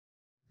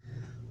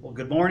Well,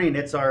 good morning.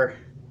 It's our,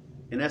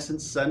 in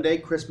essence, Sunday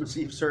Christmas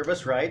Eve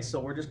service, right? So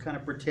we're just kind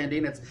of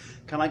pretending it's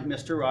kind of like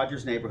Mr.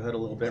 Rogers' Neighborhood a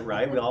little bit,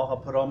 right? We all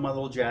put on my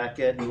little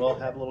jacket and we'll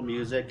have a little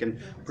music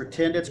and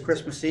pretend it's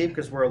Christmas Eve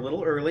because we're a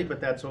little early,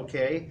 but that's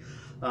okay.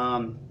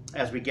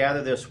 As we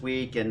gather this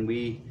week and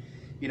we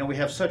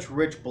have such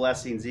rich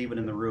blessings even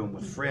in the room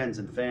with friends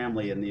and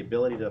family and the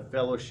ability to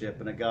fellowship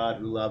and a God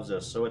who loves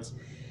us. So it's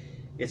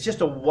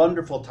just a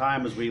wonderful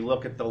time as we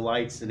look at the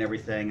lights and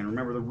everything and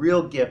remember the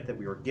real gift that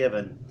we were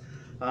given.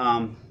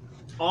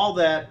 All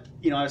that,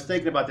 I was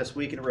thinking about this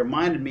week and it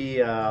reminded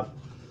me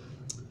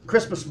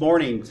Christmas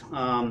mornings.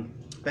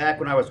 Back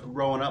when I was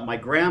growing up, my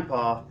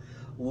grandpa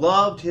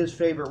loved his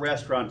favorite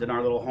restaurant in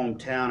our little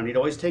hometown, and he'd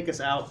always take us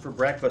out for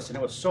breakfast, and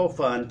it was so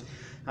fun.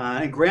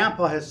 And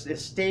Grandpa,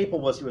 his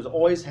staple was he was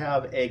always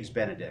have Eggs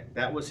Benedict.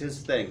 That was his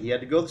thing. He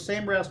had to go to the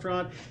same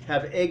restaurant,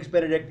 have Eggs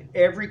Benedict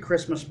every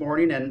Christmas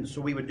morning, and so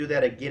we would do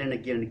that again and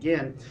again and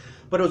again.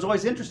 But it was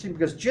always interesting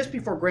because just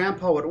before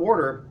Grandpa would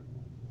order,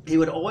 he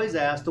would always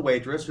ask the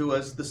waitress, who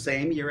was the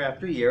same year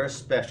after year, a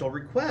special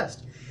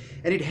request.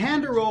 And he'd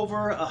hand her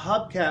over a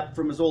hubcap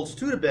from his old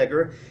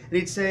Studebaker, and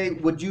he'd say,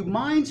 "Would you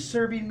mind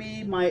serving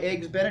me my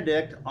Eggs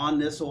Benedict on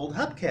this old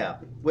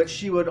hubcap?" Which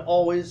she would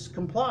always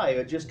comply.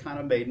 It just kind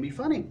of made me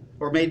funny,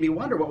 or made me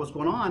wonder what was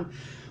going on.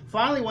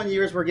 Finally, one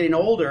year as we're getting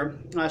older,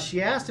 she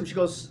asked him, she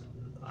goes,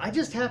 "I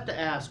just have to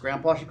ask,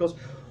 Grandpa," she goes,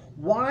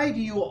 "why do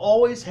you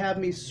always have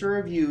me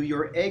serve you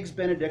your Eggs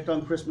Benedict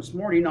on Christmas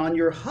morning on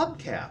your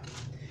hubcap?"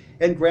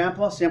 And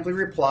Grandpa simply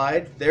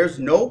replied, "There's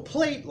no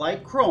plate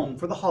like Chrome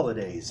for the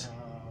holidays."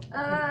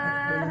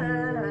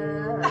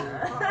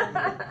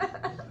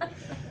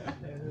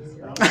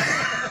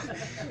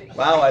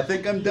 Wow, I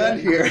think I'm done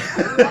here.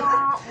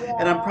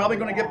 And I'm probably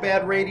going to get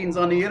bad ratings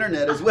on the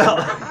internet as well.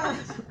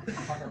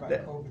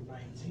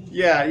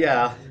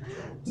 Yeah.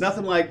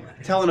 Nothing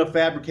like telling a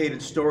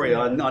fabricated story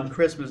on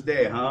Christmas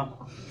Day, huh?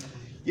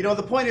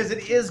 The point is,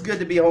 it is good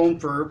to be home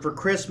for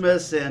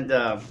Christmas,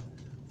 and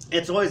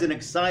it's always an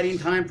exciting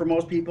time for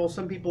most people.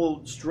 Some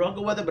people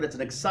struggle with it, but it's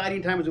an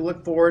exciting time as we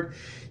look forward.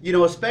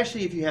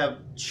 Especially if you have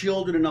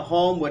children in the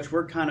home, which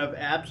we're kind of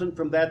absent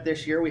from that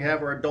this year. We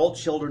have our adult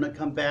children that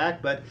come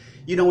back, but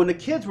when the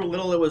kids were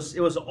little, it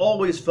was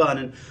always fun.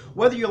 And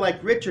whether you're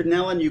like Richard and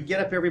Ellen, you get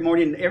up every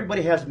morning and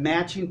everybody has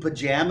matching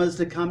pajamas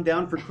to come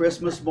down for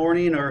Christmas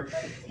morning, or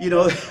you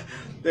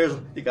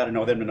got to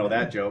know them to know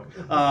that joke.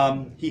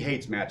 He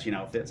hates matching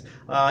outfits.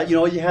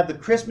 You have the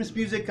Christmas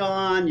music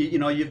on.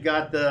 You've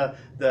got the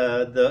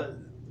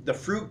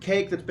fruit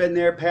cake that's been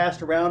there,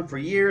 passed around for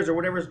years, or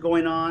whatever's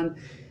going on.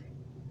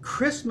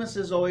 Christmas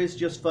is always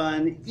just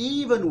fun,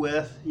 even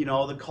with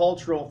the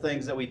cultural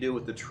things that we do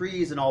with the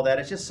trees and all that.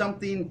 It's just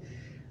something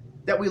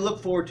that we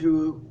look forward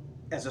to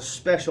as a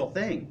special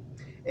thing.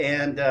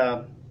 And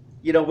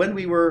when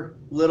we were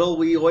little,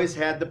 we always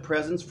had the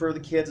presents for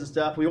the kids and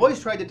stuff. We always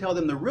tried to tell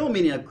them the real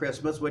meaning of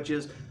Christmas, which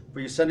is,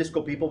 for you Sunday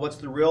school people, what's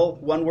the real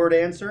one-word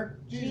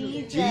answer?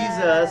 Jesus.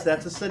 Jesus.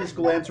 That's a Sunday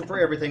school answer for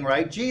everything,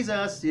 right?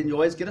 Jesus. And you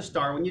always get a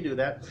star when you do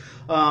that.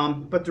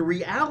 But the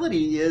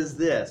reality is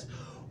this.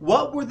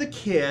 What were the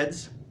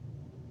kids,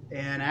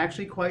 and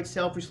actually quite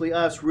selfishly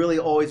us, really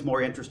always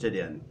more interested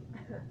in?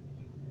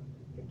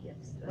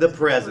 The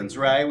presents,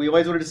 right? We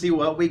always wanted to see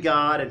what we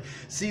got and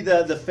see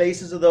the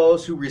faces of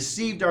those who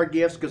received our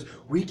gifts, because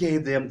we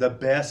gave them the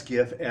best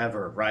gift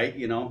ever, right?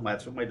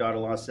 That's what my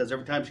daughter-in-law says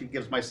every time she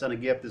gives my son a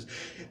gift, is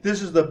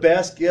this is the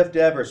best gift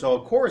ever. So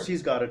of course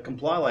he's got to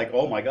comply, like,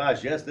 oh my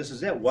gosh, yes, this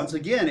is it. Once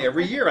again,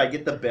 every year I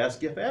get the best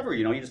gift ever.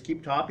 You just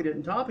keep topping it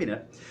and topping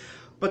it.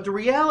 But the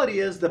reality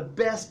is, the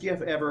best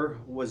gift ever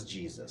was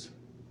Jesus.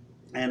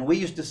 And we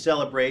used to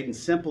celebrate in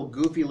simple,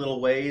 goofy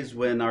little ways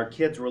when our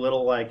kids were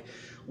little. Like,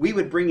 we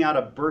would bring out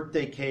a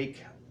birthday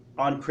cake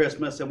on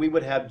Christmas, and we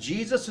would have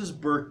Jesus's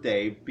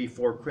birthday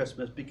before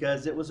Christmas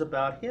because it was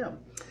about him.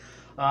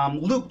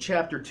 Luke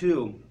chapter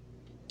 2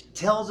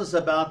 tells us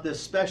about this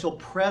special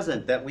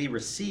present that we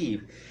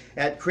receive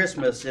at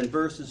Christmas in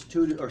verses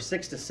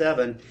 6 to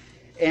 7.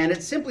 And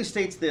it simply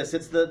states this.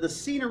 It's the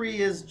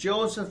scenery is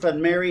Joseph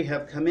and Mary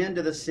have come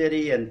into the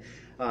city, and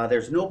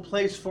there's no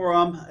place for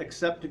them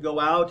except to go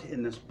out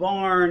in this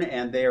barn,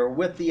 and they are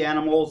with the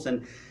animals.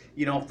 And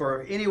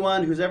for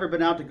anyone who's ever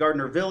been out to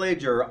Gardner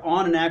Village or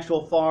on an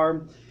actual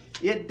farm,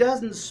 it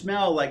doesn't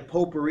smell like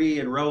potpourri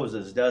and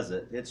roses, does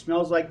it? It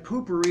smells like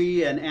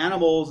poopery and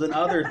animals and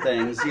other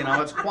things.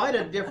 It's quite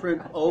a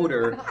different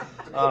odor.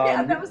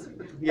 That was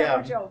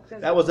another joke.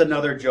 That was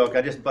another joke.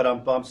 But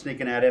I'm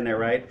sneaking that in there,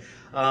 right?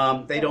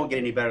 They don't get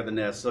any better than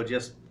this, so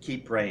just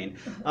keep praying.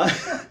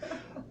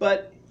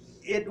 But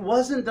it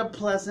wasn't a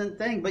pleasant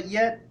thing, but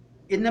yet,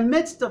 in the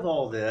midst of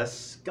all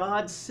this,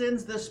 God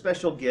sends this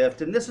special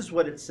gift, and this is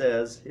what it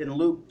says in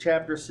Luke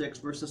chapter 6,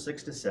 verses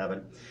 6 to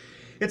 7.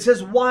 It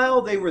says,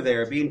 while they were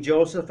there, being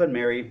Joseph and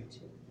Mary,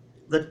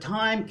 the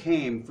time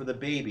came for the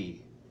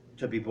baby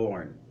to be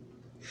born.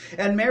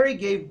 And Mary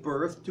gave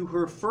birth to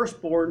her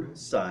firstborn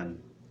son,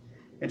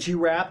 and she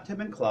wrapped him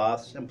in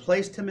cloths and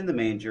placed him in the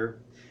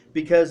manger,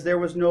 because there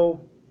was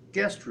no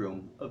guest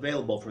room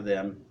available for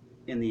them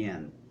in the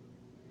inn.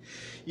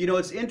 You know,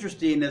 it's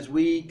interesting as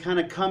we kind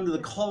of come to the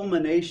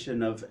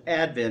culmination of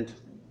Advent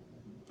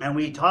and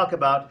we talk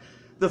about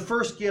the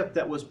first gift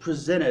that was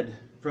presented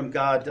from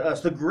God to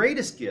us, the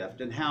greatest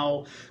gift, and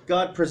how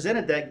God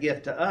presented that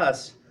gift to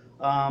us.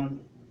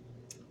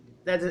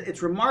 That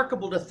it's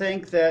remarkable to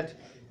think that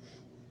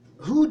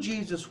who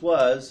Jesus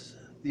was,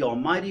 the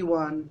Almighty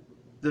One,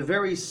 the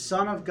very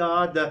Son of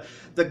God,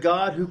 the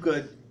God who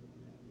could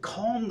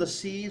calm the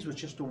seas with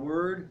just a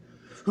word,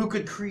 who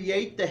could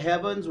create the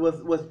heavens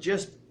with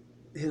just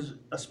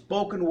a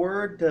spoken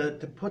word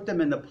to put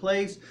them into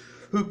place,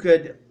 who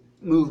could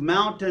move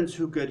mountains,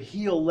 who could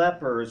heal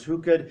lepers,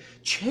 who could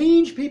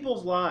change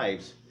people's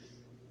lives.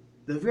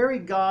 The very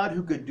God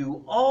who could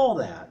do all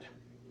that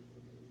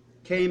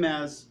came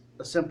as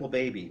a simple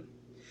baby.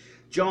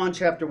 John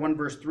chapter 1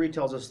 verse 3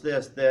 tells us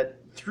this, that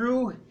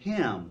through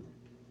him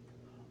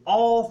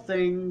all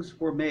things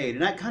were made.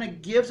 And that kind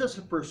of gives us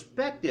a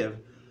perspective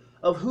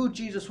of who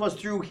Jesus was.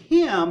 Through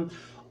him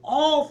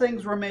all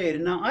things were made.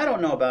 And now I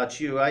don't know about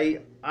you.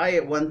 I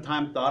at one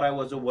time thought I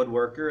was a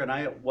woodworker, and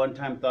I at one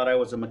time thought I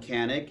was a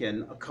mechanic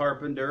and a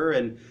carpenter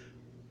and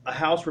a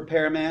house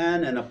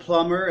repairman and a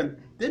plumber,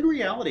 and then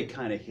reality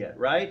kind of hit,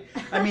 right?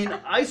 I mean,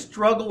 I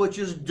struggle with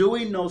just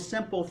doing those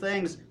simple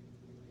things.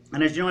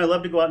 And as you know, I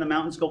love to go out in the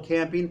mountains, go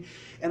camping,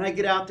 and I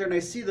get out there and I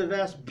see the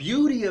vast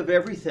beauty of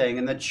everything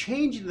and the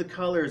changing of the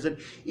colors. And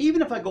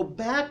even if I go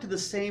back to the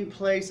same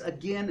place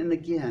again and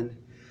again,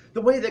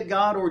 the way that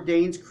God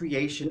ordains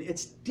creation,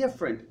 it's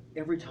different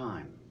every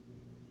time.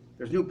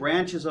 There's new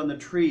branches on the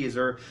trees,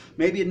 or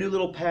maybe a new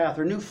little path,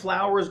 or new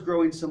flowers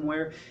growing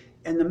somewhere.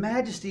 And the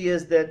majesty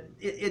is that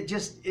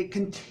it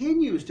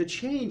continues to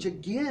change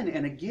again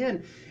and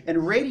again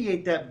and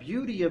radiate that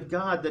beauty of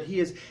God, that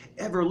he is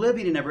ever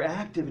living and ever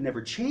active and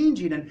ever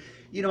changing. And,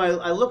 you know,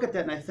 I look at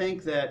that and I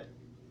think that,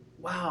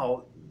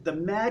 wow, the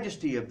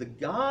majesty of the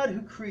God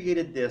who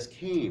created this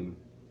came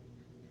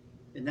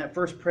in that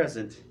first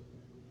present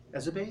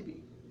as a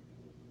baby.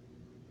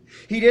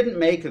 He didn't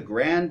make a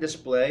grand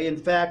display. In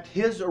fact,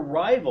 his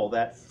arrival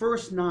that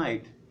first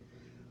night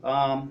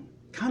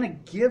kind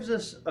of gives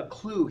us a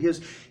clue.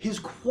 His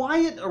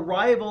quiet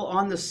arrival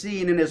on the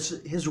scene and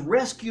his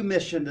rescue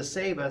mission to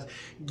save us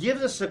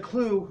gives us a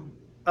clue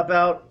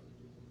about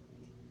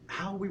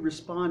how we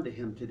respond to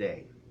him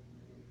today.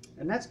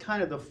 And that's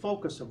kind of the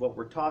focus of what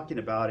we're talking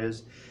about.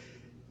 Is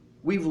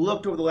we've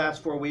looked over the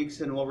last 4 weeks,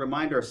 and we'll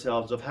remind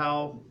ourselves of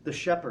how the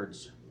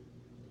shepherds,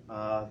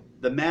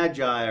 the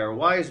magi or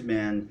wise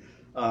men,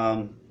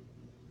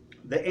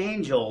 the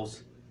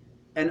angels,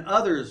 and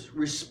others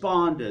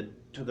responded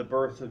to the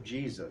birth of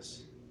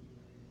Jesus.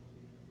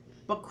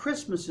 But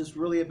Christmas is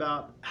really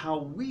about how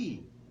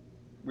we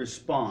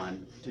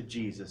respond to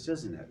Jesus,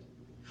 isn't it?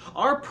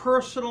 Our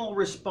personal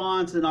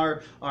response and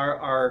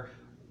our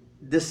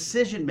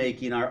decision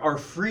making, our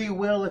free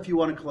will, if you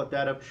want to call it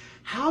that, of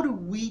how do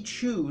we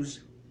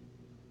choose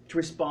to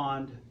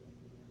respond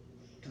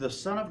to the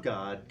Son of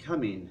God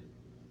coming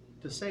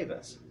to save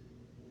us.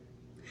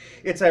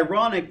 It's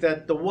ironic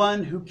that the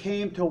one who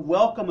came to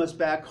welcome us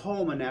back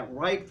home in that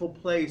rightful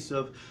place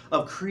of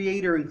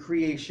creator and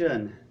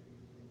creation,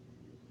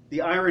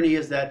 the irony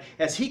is that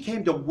as he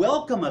came to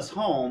welcome us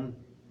home,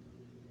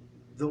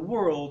 the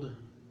world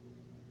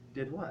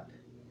did what?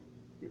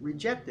 It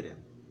rejected him.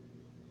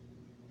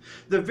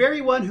 The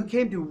very one who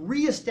came to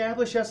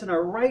reestablish us in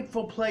our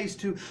rightful place,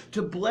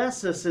 to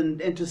bless us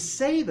and to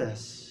save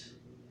us,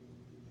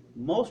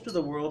 most of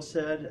the world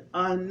said,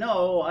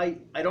 no, I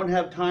don't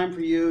have time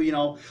for you. You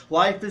know,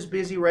 life is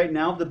busy right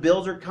now. The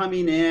bills are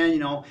coming in, you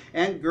know,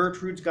 Aunt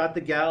Gertrude's got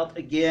the gout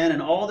again,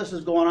 and all this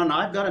is going on.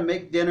 I've got to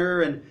make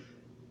dinner, and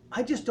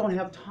I just don't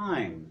have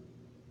time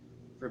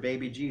for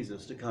baby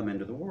Jesus to come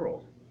into the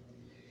world.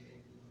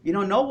 You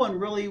know, no one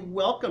really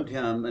welcomed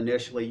him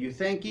initially. You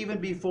think even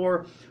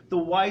before the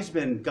wise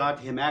men got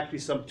to him, actually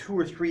some 2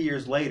 or 3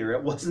 years later,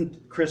 it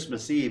wasn't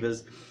Christmas Eve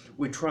as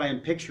we try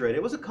and picture it.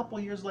 It was a couple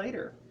years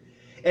later.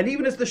 And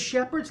even as the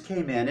shepherds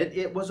came in,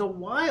 it was a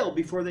while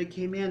before they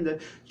came in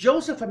that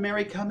Joseph and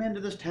Mary come into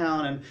this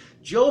town, and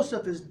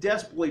Joseph is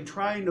desperately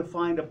trying to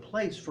find a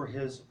place for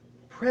his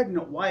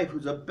pregnant wife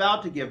who's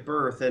about to give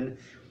birth. And,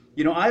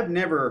 you know, I've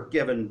never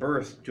given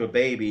birth to a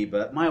baby,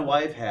 but my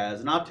wife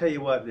has. And I'll tell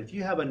you what, if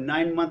you have a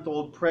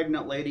 9-month-old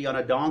pregnant lady on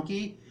a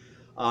donkey,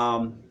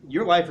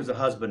 your life as a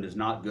husband is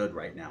not good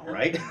right now,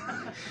 right?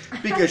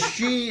 Because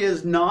she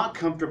is not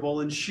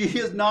comfortable and she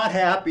is not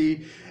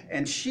happy,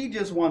 and she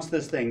just wants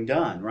this thing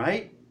done,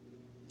 right?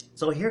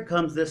 So here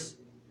comes this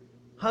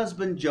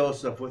husband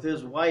Joseph with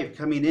his wife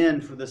coming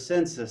in for the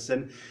census,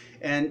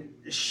 and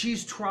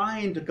she's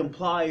trying to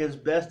comply as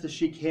best as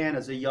she can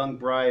as a young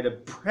bride, a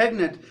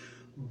pregnant,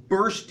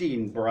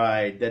 bursting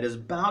bride that is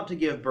about to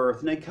give birth.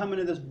 And they come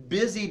into this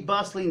busy,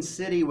 bustling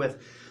city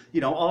with, you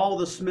know, all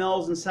the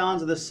smells and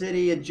sounds of the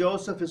city, and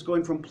Joseph is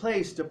going from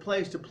place to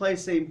place to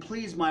place saying,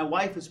 please, my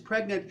wife is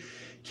pregnant.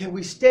 Can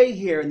we stay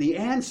here? And the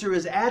answer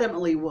is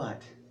adamantly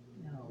what?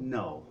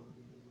 No.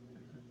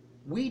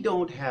 We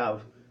don't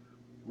have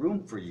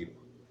room for you.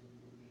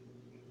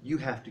 You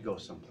have to go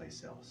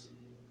someplace else.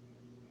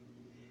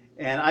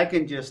 And I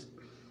can just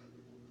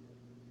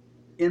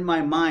in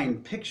my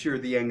mind, picture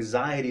the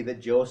anxiety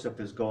that Joseph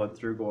is going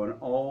through, going,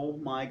 oh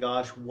my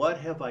gosh, what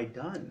have I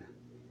done?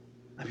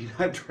 I mean,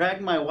 I've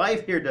dragged my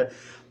wife here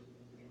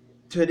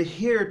to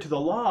adhere to the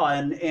law,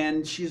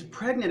 and she's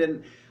pregnant,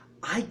 and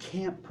I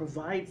can't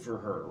provide for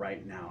her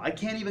right now. I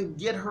can't even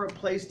get her a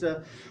place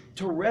to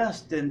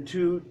rest and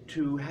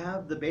to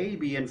have the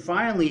baby. And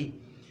finally,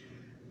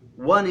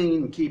 one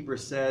innkeeper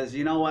says,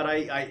 you know what,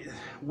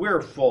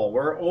 we're full.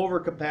 We're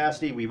over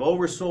capacity. We've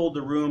oversold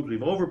the rooms.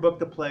 We've overbooked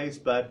the place.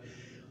 But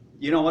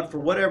you know what, for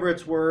whatever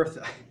it's worth,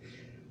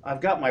 I've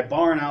got my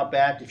barn out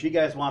back. If you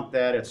guys want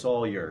that, it's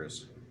all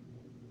yours.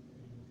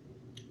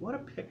 What a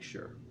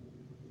picture.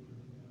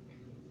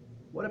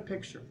 What a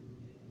picture.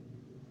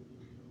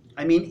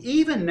 I mean,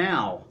 even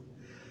now,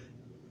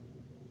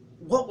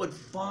 what would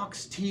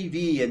Fox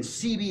TV and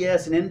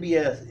CBS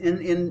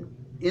and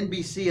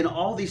NBC and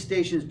all these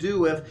stations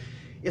do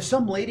if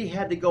some lady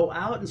had to go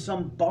out in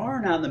some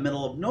barn out in the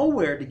middle of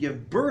nowhere to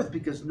give birth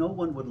because no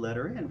one would let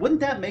her in?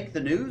 Wouldn't that make the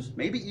news?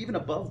 Maybe even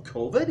above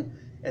COVID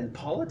and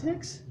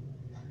politics?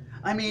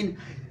 I mean,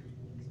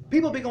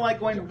 people be like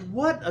going,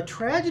 what a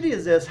tragedy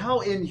is this? How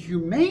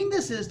inhumane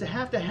this is to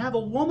have a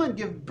woman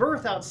give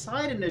birth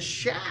outside in a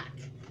shack.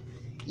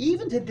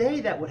 Even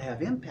today, that would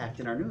have impact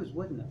in our news,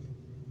 wouldn't it?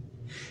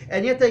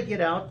 And yet they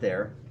get out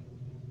there,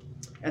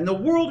 and the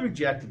world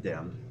rejected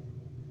them.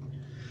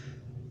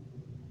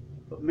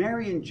 But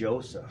Mary and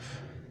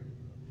Joseph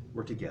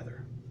were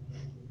together.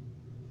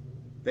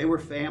 They were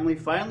family,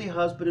 finally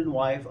husband and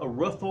wife, a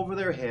roof over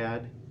their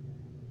head.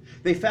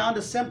 They found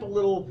a simple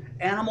little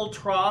animal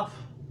trough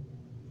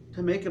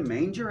to make a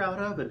manger out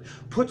of, and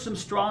put some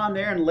straw in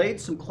there and laid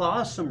some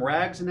cloths, some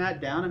rags and that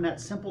down in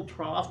that simple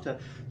trough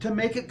to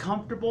make it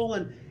comfortable,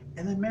 and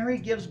then Mary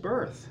gives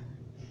birth.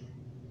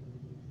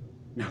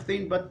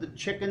 Nothing but the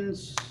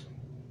chickens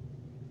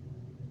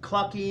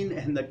clucking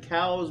and the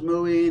cows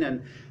mooing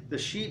and the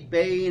sheep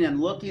baying, and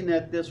looking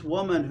at this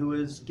woman who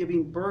is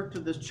giving birth to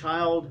this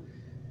child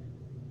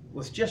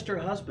with just her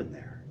husband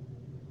there.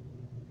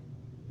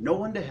 No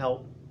one to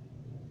help.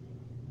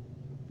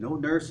 No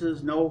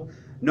nurses, no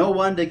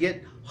one to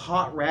get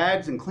hot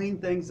rags and clean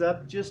things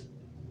up, just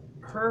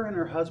her and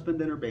her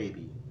husband and her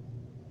baby.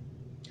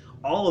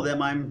 All of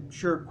them, I'm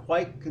sure,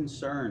 quite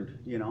concerned,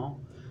 you know.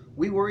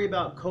 We worry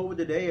about COVID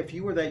today. If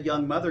you were that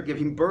young mother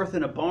giving birth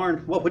in a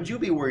barn, what would you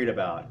be worried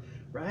about,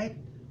 right?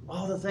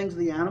 All the things,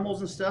 the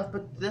animals and stuff,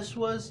 but this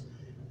was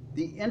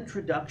the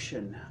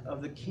introduction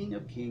of the King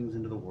of Kings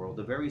into the world,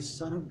 the very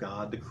Son of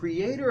God, the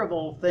creator of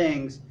all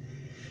things,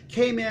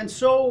 came in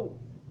so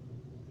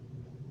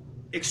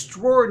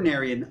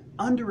extraordinary and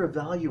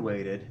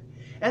underevaluated,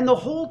 and the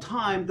whole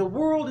time the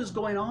world is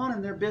going on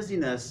in their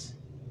busyness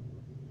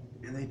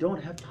and they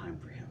don't have time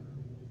for him.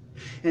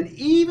 And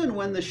even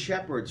when the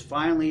shepherds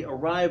finally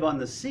arrive on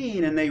the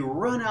scene and they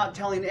run out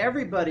telling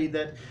everybody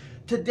that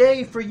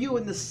today for you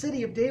in the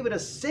city of David a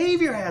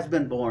Savior has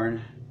been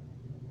born,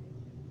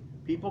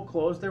 people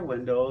closed their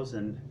windows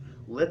and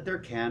lit their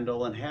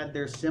candle and had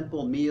their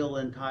simple meal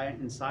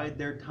inside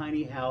their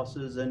tiny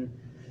houses and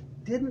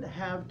didn't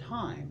have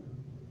time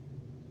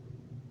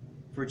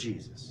for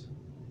Jesus.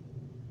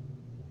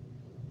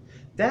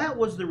 That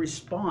was the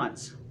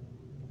response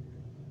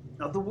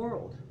of the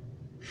world.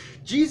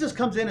 Jesus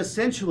comes in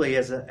essentially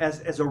as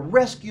a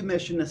rescue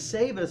mission to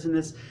save us in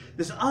this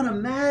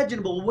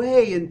unimaginable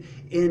way,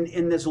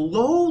 in this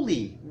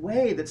lowly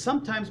way that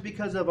sometimes,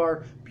 because of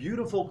our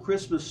beautiful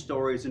Christmas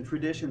stories and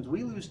traditions,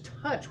 we lose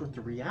touch with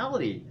the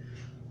reality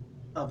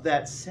of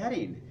that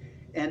setting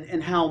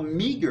and how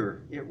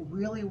meager it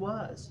really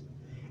was.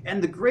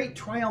 And the great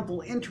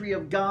triumphal entry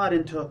of God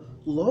into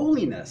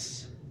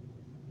lowliness.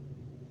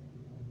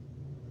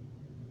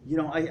 You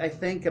know, I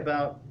think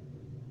about,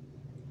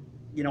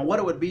 you know, what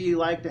it would be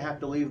like to have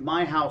to leave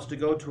my house to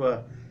go to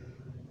a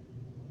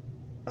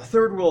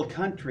third world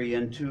country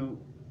and to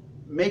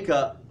make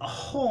a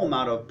home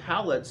out of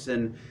pallets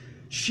and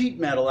sheet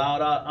metal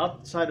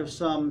outside of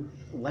some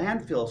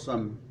landfill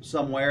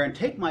somewhere and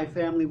take my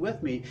family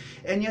with me.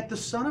 And yet the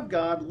Son of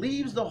God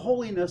leaves the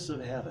holiness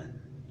of heaven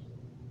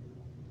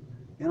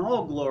in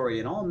all glory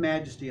and all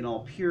majesty and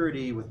all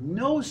purity with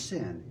no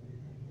sin,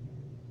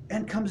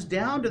 and comes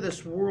down to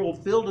this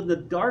world filled in the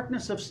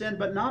darkness of sin,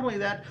 but not only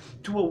that,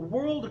 to a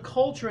world, a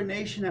culture, a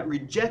nation that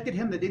rejected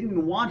him, that didn't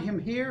even want him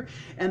here,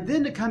 and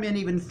then to come in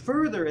even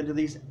further into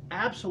these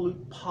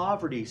absolute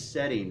poverty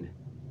setting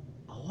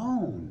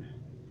alone.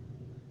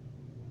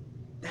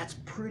 That's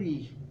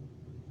pretty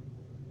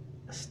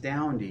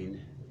astounding,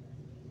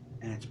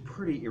 and it's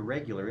pretty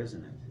irregular,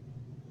 isn't it?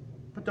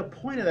 But the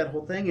point of that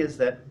whole thing is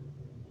that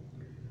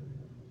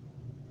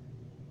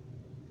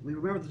we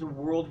remember that the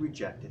world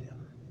rejected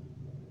him.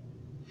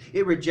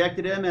 It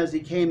rejected him as he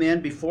came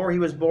in before he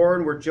was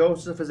born, where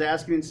Joseph is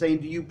asking and saying,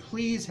 do you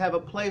please have a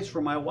place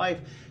for my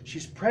wife?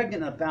 She's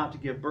pregnant and about to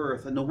give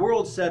birth. And the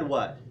world said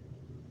what?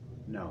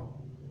 No.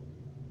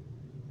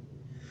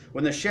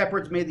 When the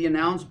shepherds made the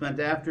announcement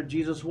after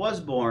Jesus was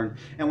born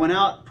and went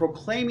out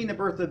proclaiming the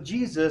birth of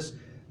Jesus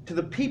to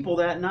the people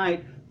that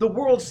night, the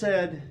world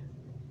said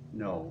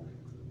no.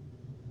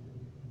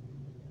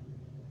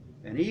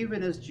 And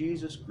even as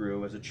Jesus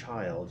grew as a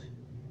child,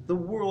 the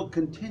world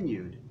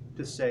continued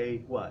to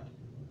say what?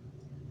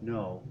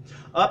 No.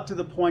 Up to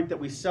the point that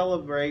we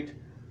celebrate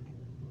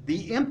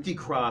the empty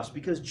cross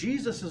because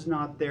Jesus is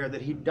not there,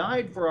 that he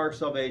died for our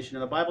salvation.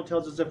 And the Bible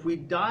tells us if we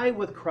die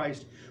with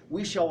Christ,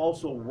 we shall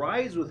also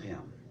rise with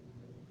him.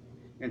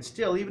 And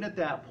still, even at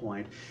that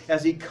point,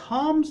 as he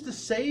comes to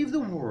save the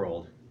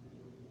world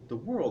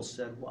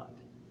said what?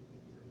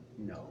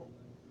 No.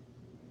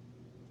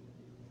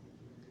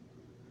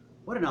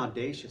 What an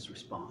audacious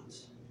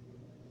response.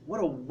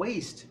 What a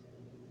waste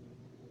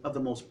of the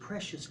most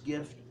precious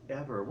gift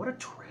ever. What a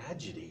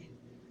tragedy.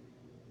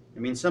 I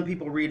mean, some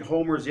people read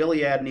Homer's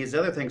Iliad and these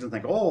other things and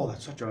think, oh,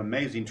 that's such an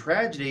amazing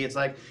tragedy. It's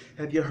like,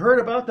 have you heard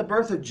about the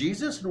birth of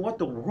Jesus and what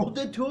the world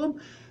did to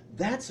him?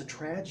 That's a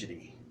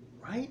tragedy,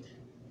 right?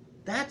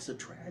 That's a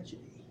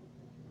tragedy.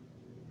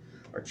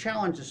 Our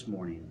challenge this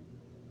morning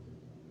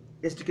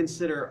is to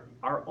consider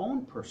our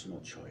own personal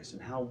choice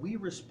and how we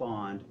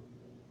respond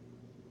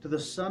to the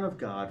Son of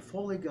God,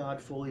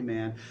 fully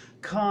man,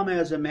 come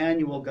as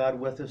Emmanuel, God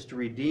with us to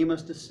redeem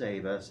us, to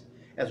save us,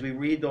 as we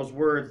read those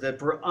words that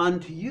for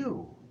unto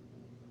you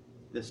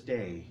this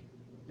day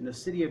in the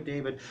city of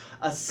David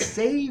a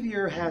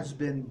Savior has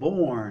been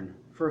born.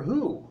 For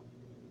who?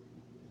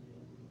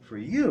 For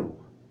you.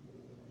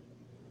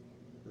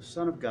 The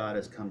Son of God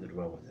has come to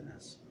dwell within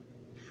us.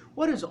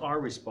 What is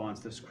our response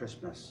this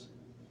Christmas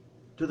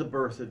to the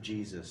birth of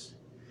Jesus?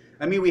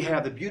 I mean, we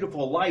have the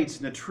beautiful lights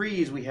and the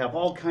trees. We have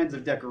all kinds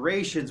of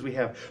decorations. We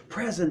have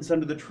presents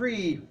under the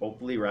tree,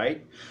 hopefully,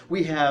 right?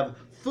 We have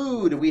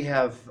food. We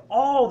have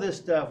all this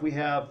stuff. We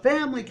have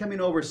family coming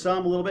over,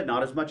 some a little bit,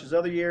 not as much as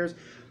other years.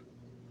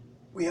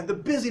 We have the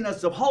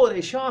busyness of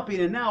holiday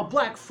shopping, and now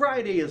Black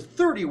Friday is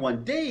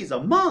 31 days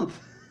a month.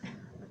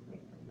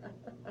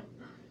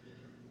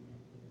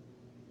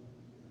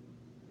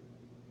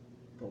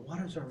 But what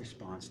is our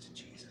response to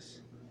Jesus,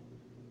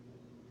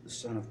 the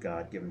Son of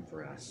God given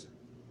for us?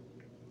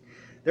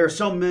 There are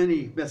so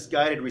many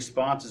misguided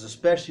responses,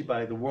 especially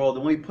by the world.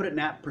 And when we put it in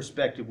that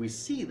perspective, we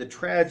see the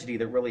tragedy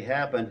that really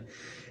happened.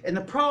 And the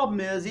problem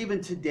is,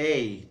 even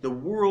today, the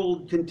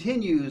world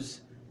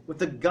continues with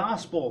the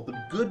gospel, the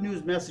good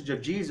news message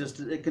of Jesus.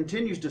 It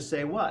continues to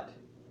say what?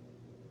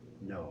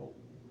 No.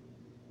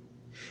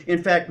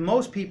 In fact,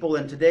 most people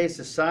in today's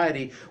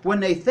society, when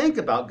they think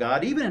about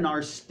God, even in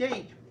our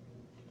state,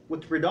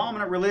 with the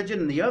predominant religion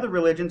and the other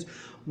religions,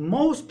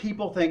 most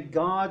people think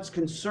God's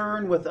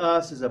concern with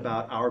us is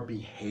about our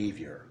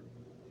behavior.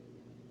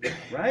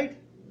 Right?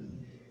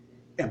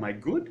 Am I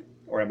good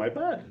or am I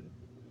bad?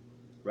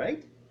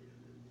 Right?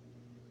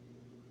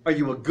 Are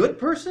you a good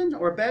person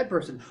or a bad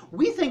person?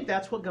 We think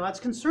that's what God's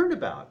concerned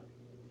about.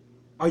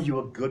 Are you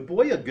a good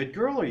boy, a good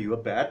girl? Are you a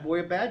bad boy,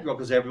 a bad girl?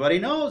 Because everybody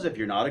knows if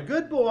you're not a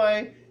good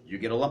boy, you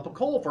get a lump of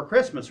coal for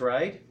Christmas,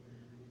 right?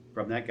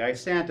 From that guy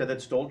Santa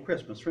that stole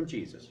Christmas from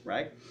Jesus,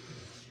 right?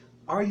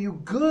 Are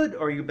you good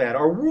or are you bad?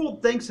 Our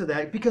world thinks of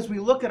that because we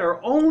look at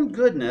our own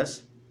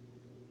goodness.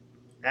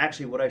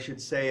 Actually, what I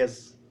should say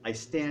is, I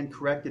stand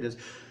corrected, is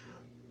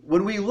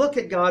when we look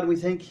at God, we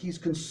think he's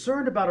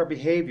concerned about our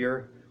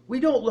behavior. We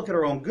don't look at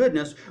our own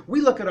goodness. We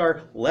look at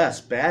our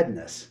less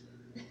badness.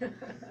 You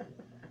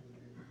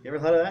ever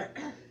thought of that?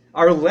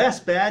 Our less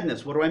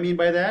badness. What do I mean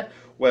by that?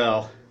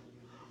 Well,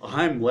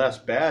 I'm less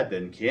bad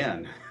than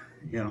Ken,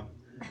 you know.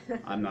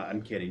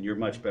 I'm kidding. You're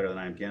much better than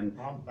I am, Ken.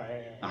 I'm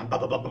bad. I'm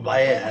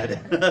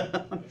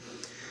bad.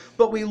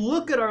 But we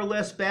look at our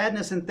less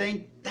badness and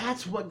think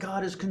that's what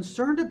God is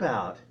concerned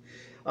about.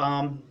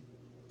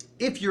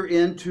 If you're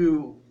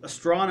into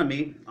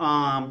astronomy,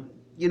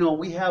 you know,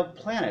 we have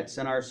planets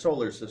in our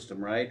solar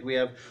system, right? We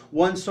have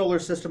one solar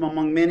system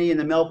among many in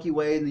the Milky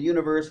Way in the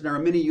universe, and there are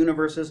many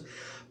universes.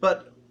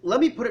 But let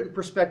me put it in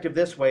perspective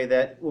this way,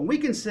 that when we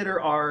consider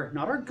our,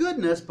 not our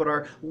goodness, but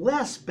our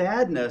less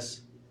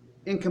badness,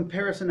 in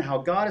comparison to how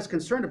God is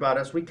concerned about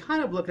us, we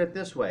kind of look at it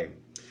this way.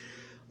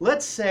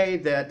 Let's say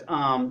that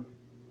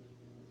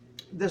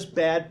this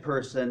bad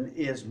person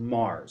is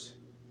Mars,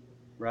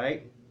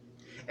 right?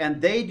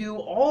 And they do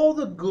all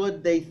the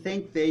good they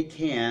think they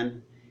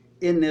can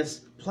in this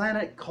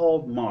planet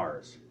called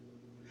Mars.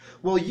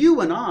 Well, you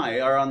and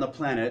I are on the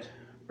planet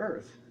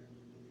Earth,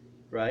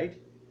 right?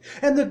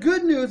 And the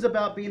good news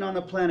about being on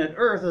the planet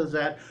Earth is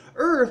that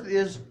Earth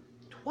is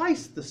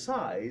twice the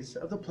size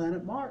of the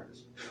planet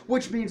Mars,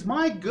 which means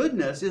my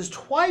goodness is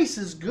twice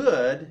as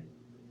good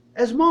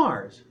as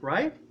Mars,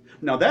 right?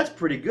 Now that's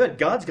pretty good.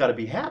 God's got to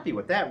be happy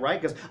with that,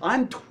 right? Because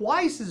I'm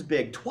twice as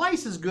big,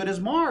 twice as good as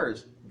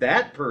Mars.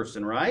 That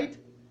person, right?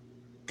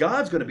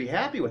 God's going to be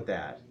happy with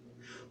that.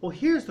 Well,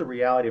 here's the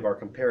reality of our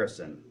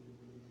comparison.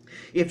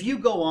 If you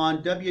go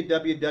on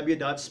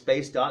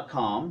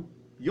www.space.com,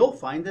 you'll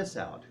find this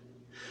out.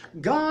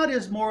 God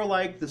is more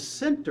like the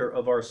center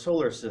of our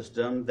solar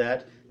system,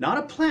 that not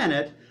a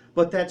planet,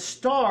 but that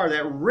star,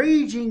 that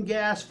raging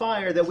gas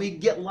fire that we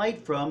get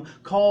light from,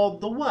 called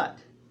the what?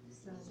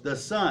 The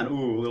sun.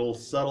 Ooh, little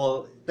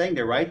subtle thing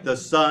there, right? The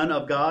Son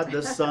of God,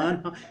 the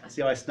Son.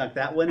 See how I snuck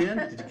that one in?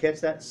 Did you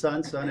catch that?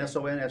 Sun,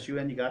 S-O-N,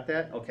 S-U-N, you got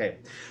that? Okay.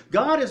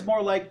 God is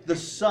more like the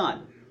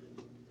sun.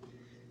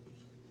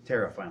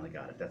 Tara finally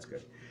got it. That's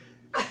good.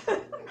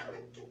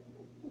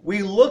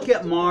 We look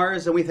at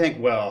Mars and we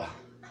think, well,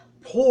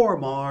 poor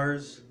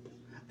Mars.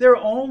 They're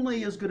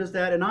only as good as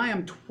that, and I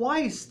am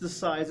twice the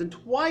size and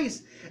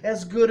twice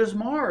as good as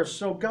Mars,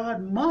 so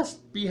God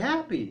must be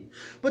happy.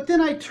 But then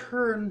I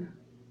turn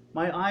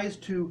my eyes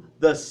to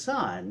the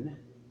sun,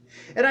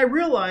 and I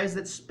realize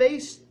that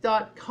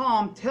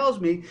space.com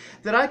tells me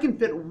that I can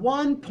fit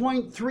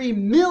 1.3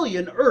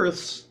 million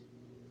Earths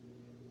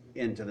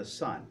into the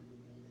sun.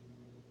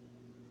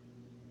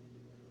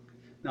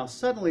 Now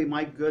suddenly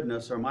my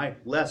goodness or my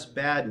less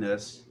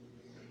badness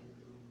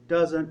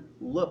doesn't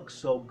look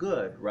so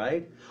good,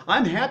 right?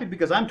 I'm happy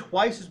because I'm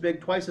twice as big,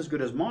 twice as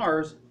good as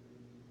Mars,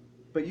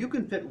 but you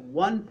can fit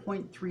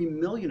 1.3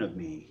 million of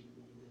me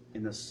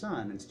in the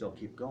sun and still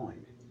keep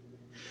going.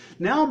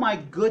 Now my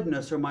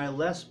goodness or my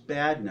less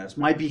badness,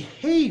 my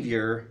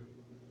behavior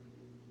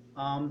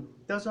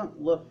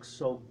doesn't look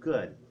so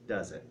good,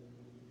 does it?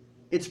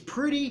 It's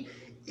pretty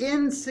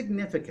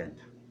insignificant.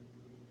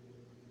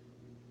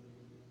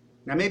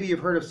 Now maybe you've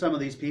heard of some of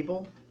these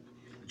people.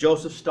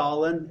 Joseph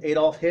Stalin,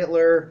 Adolf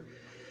Hitler,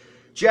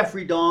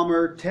 Jeffrey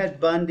Dahmer, Ted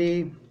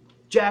Bundy,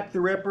 Jack the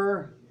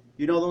Ripper.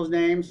 You know those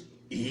names?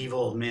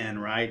 Evil men,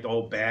 right?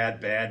 Oh, bad,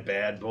 bad,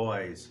 bad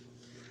boys.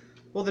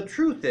 Well, the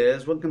truth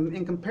is,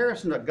 in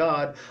comparison to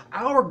God,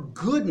 our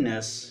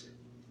goodness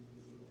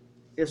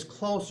is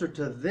closer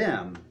to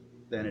them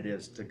than it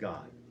is to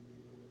God.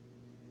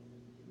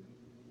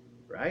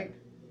 Right?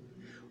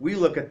 We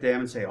look at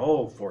them and say,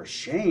 oh, for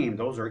shame,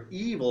 those are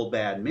evil,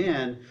 bad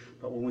men.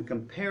 But when we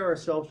compare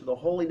ourselves to the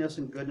holiness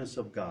and goodness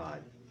of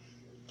God,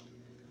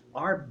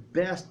 our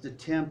best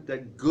attempt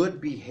at good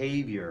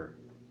behavior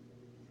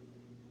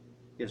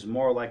is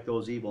more like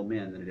those evil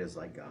men than it is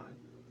like God.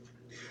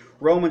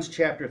 Romans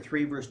chapter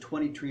 3, verse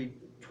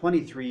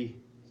 23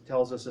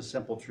 tells us a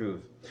simple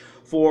truth.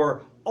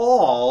 For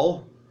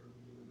all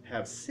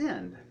have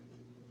sinned,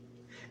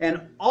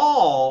 and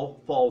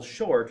all fall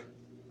short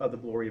of the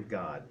glory of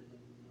God.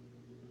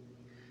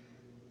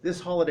 This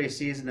holiday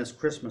season, this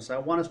Christmas, I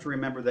want us to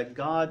remember that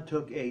God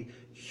took a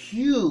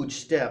huge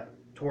step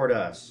toward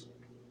us.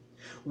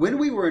 When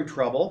we were in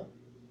trouble,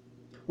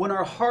 when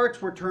our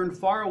hearts were turned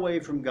far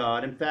away from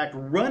God, in fact,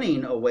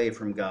 running away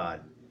from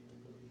God,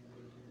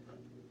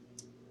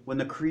 when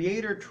the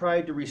Creator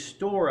tried to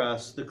restore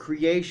us, the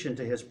creation,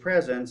 to His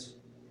presence,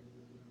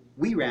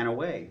 we ran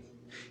away.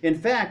 In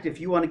fact,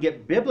 if you want to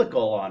get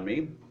biblical on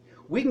me,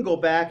 we can go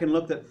back and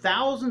look at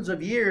thousands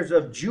of years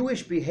of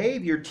Jewish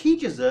behavior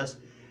teaches us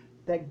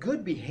that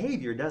good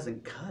behavior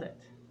doesn't cut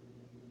it,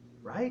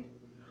 right?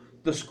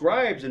 The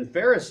scribes and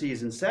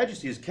Pharisees and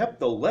Sadducees kept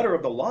the letter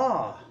of the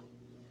law,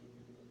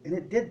 and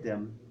it did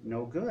them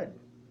no good.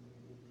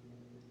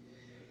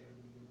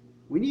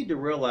 We need to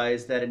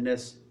realize that in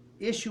this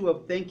issue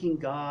of thinking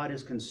God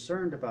is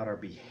concerned about our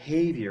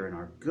behavior and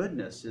our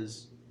goodness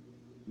is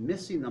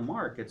missing the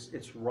mark.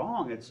 It's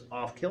wrong. It's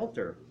off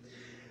kilter.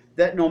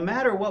 That no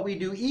matter what we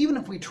do, even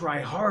if we try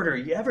harder,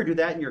 you ever do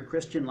that in your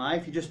Christian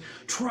life? You just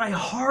try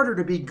harder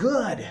to be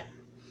good.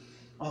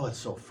 Oh, it's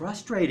so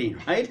frustrating,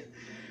 right?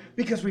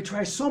 Because we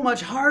try so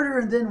much harder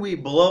and then we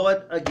blow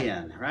it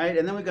again, right?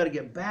 And then we've got to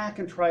get back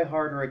and try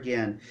harder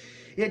again.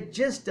 It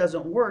just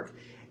doesn't work.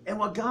 And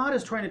what God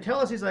is trying to tell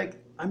us, He's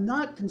like, I'm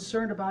not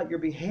concerned about your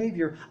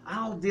behavior.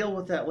 I'll deal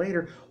with that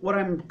later. What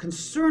I'm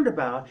concerned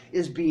about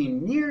is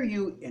being near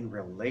you in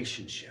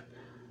relationship.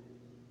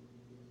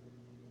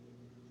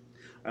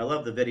 I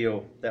love the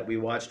video that we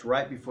watched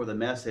right before the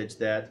message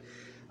that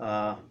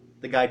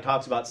the guy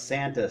talks about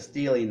Santa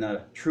stealing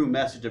the true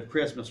message of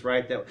Christmas,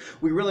 right? That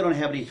we really don't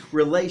have any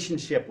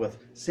relationship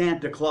with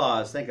Santa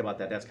Claus. Think about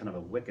that. That's kind of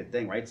a wicked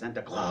thing, right?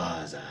 Santa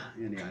Claus.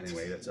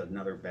 Anyway, that's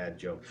another bad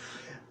joke.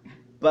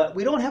 But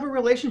we don't have a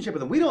relationship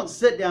with him. We don't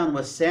sit down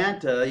with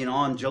Santa,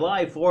 on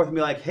July 4th and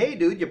be like, hey,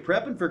 dude, you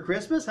prepping for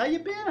Christmas? How you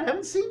been? I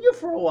haven't seen you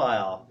for a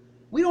while.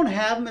 We don't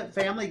have him at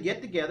family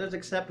get-togethers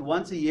except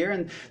once a year.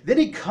 And then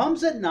he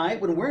comes at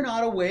night when we're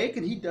not awake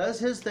and he does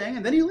his thing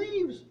and then he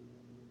leaves.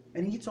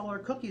 And he eats all our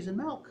cookies and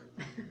milk.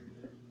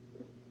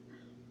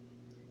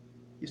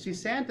 You see,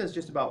 Santa's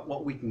just about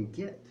what we can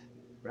get,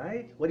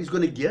 right? What he's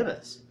going to give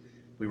us.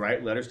 We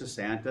write letters to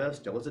Santa,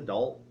 still as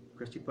adult.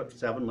 Christy put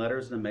 7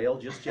 letters in the mail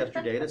just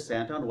yesterday to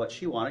Santa on what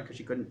she wanted because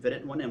she couldn't fit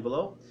it in one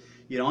envelope.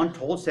 And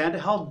told Santa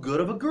how good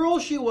of a girl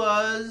she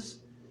was.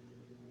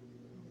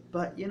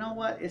 But you know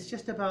what? It's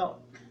just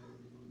about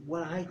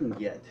what I can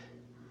get.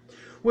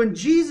 When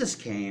Jesus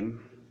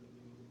came,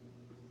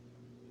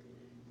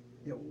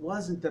 it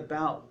wasn't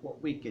about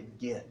what we could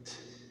get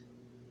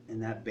in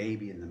that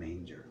baby in the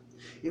manger.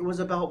 It was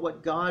about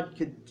what God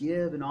could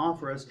give and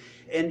offer us.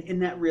 And in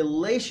that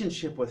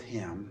relationship with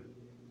Him,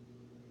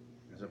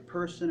 as a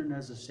person and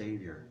as a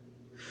Savior.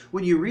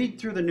 When you read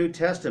through the New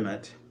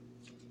Testament,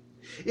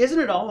 isn't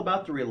it all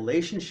about the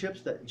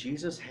relationships that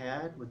Jesus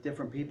had with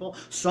different people?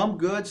 Some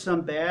good,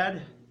 some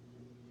bad.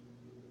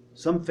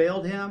 Some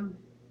failed Him.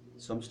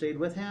 Some stayed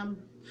with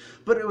Him.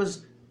 But it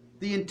was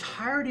the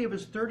entirety of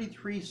His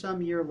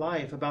 33-some-year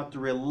life about the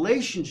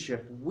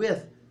relationship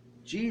with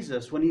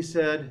Jesus when He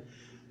said,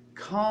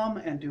 Come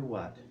and do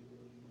what?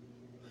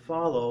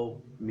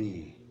 Follow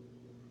me.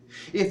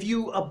 If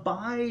you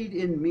abide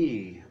in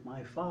me,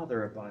 my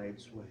Father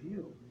abides with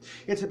you.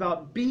 It's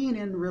about being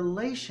in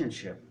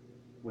relationship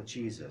with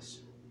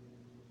Jesus.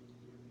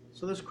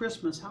 So this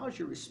Christmas, how's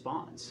your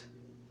response?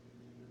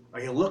 Are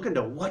you looking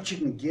to what you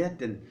can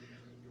get and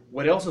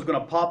what else is going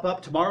to pop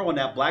up tomorrow on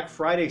that Black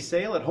Friday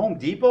sale at Home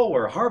Depot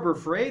or Harbor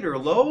Freight or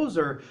Lowe's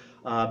or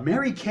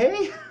Mary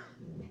Kay?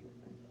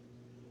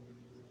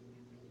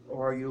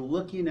 Or are you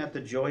looking at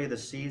the joy of the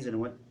season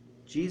and what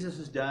Jesus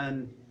has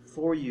done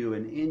for you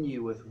and in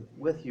you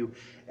with you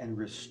and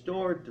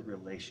restored the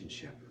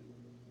relationship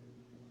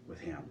with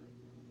him?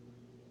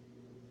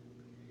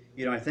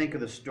 You know, I think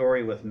of the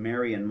story with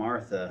Mary and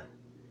Martha,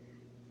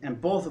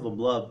 and both of them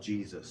loved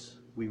Jesus.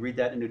 We read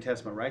that in the New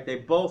Testament, right? They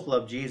both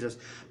love Jesus.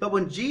 But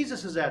when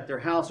Jesus is at their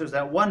house, there's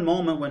that one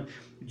moment when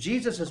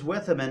Jesus is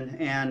with them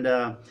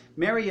and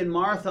Mary and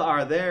Martha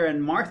are there,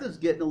 and Martha's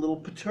getting a little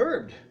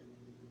perturbed.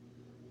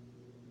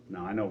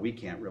 Now, I know we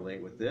can't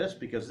relate with this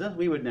because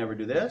we would never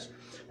do this.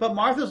 But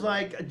Martha's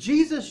like,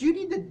 Jesus, you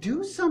need to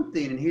do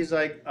something. And he's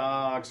like,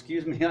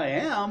 excuse me, I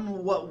am.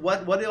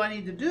 What do I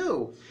need to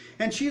do?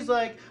 And she's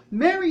like,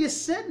 Mary is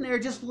sitting there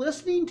just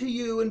listening to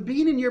you and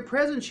being in your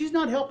presence. She's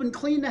not helping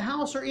clean the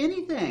house or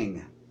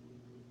anything.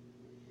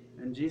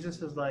 And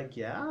Jesus is like,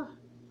 yeah?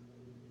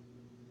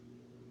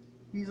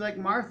 He's like,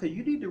 Martha,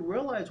 you need to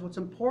realize what's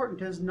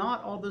important is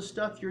not all the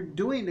stuff you're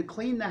doing to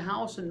clean the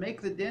house and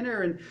make the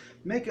dinner and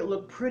make it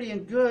look pretty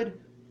and good.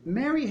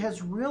 Mary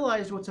has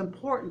realized what's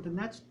important, and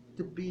that's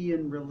to be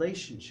in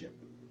relationship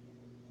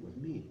with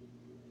me.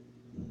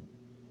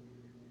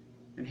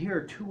 And here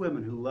are two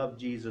women who love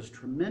Jesus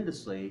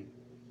tremendously,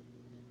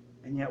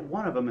 and yet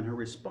one of them in her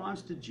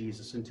response to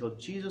Jesus until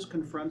Jesus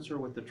confronts her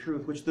with the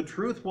truth, which the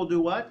truth will do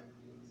what?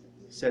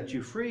 Set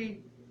you free.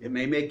 It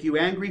may make you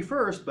angry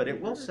first, but it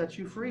will set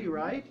you free,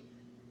 right?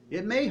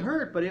 It may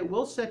hurt, but it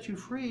will set you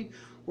free.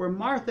 Where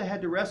Martha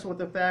had to wrestle with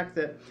the fact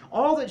that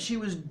all that she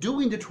was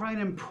doing to try and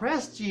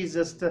impress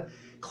Jesus, to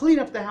clean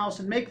up the house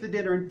and make the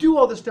dinner and do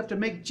all this stuff to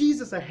make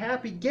Jesus a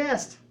happy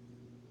guest,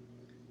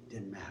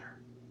 didn't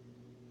matter.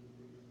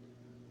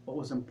 What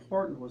was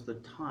important was the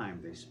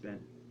time they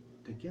spent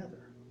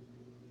together.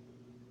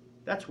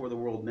 That's where the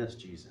world missed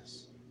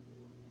Jesus.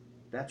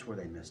 That's where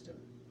they missed him.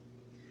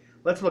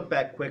 Let's look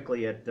back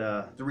quickly at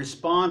the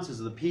responses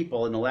of the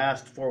people in the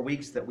last 4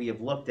 weeks that we have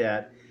looked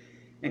at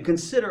and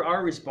consider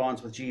our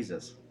response with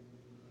Jesus.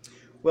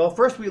 Well,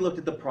 first we looked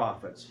at the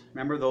prophets.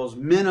 Remember those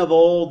men of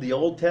old, the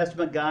Old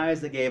Testament guys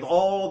that gave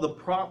all the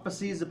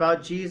prophecies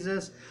about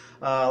Jesus,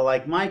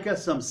 like Micah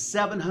some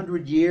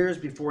 700 years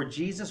before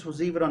Jesus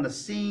was even on the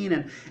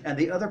scene, and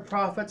the other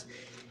prophets.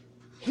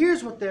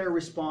 Here's what their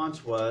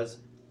response was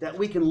that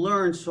we can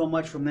learn so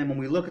much from them when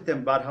we look at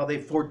them about how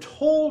they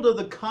foretold of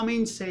the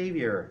coming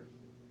Savior.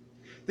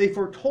 They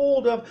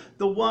foretold of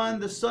the one,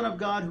 the Son of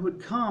God, who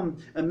would come,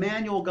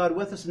 Emmanuel, God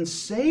with us, and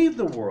save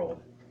the world.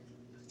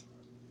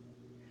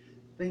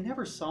 They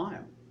never saw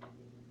him.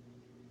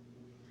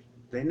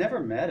 They never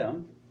met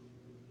him.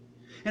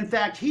 In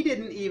fact, he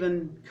didn't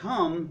even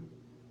come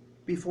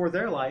before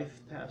their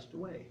life passed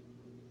away.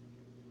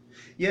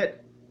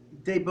 Yet,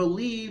 they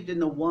believed in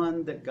the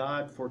one that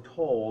God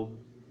foretold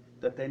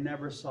that they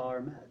never saw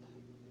or met.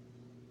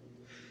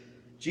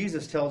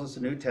 Jesus tells us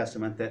in the New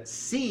Testament that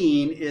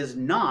seeing is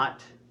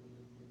not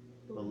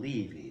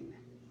believing,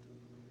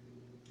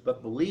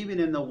 but believing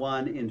in the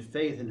one in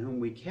faith in whom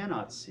we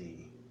cannot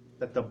see,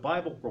 that the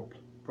Bible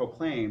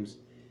proclaims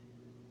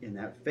in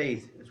that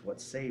faith is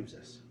what saves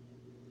us.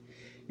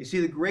 You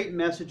see, the great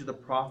message of the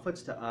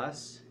prophets to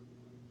us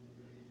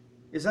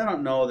is, I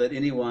don't know that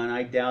anyone,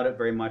 I doubt it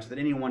very much, that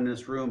anyone in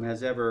this room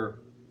has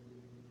ever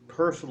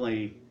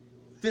personally,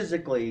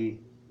 physically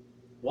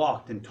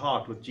walked and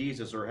talked with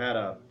Jesus or had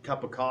a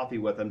cup of coffee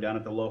with him down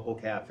at the local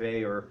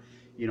cafe or,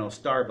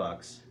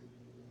 Starbucks.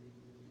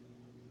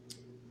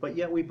 But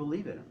yet we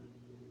believe in him,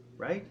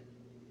 right?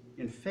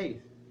 In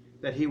faith,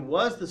 that he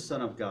was the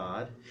Son of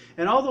God.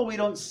 And although we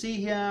don't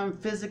see him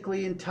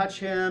physically and touch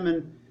him,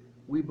 and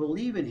we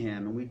believe in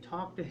him and we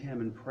talk to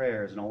him in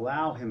prayers and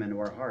allow him into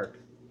our heart.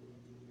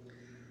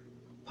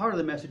 Part of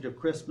the message of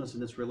Christmas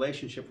and this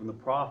relationship from the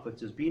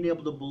prophets is being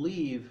able to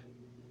believe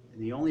in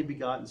the only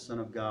begotten Son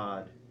of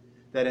God,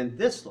 that in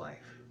this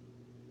life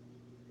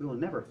we will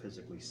never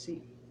physically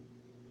see,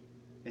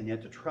 and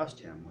yet to trust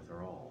him with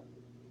our all.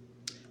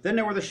 Then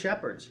there were the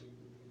shepherds.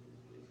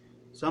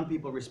 Some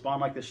people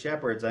respond like the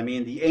shepherds. I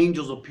mean, the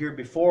angels appeared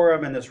before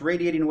them in this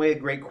radiating way. A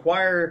great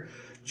choir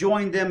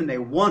joined them, and they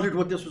wondered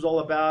what this was all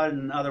about.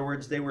 In other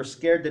words, they were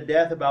scared to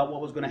death about what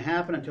was going to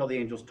happen until the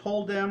angels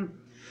told them.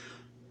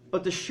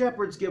 But the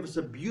shepherds give us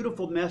a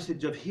beautiful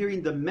message of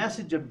hearing the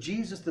message of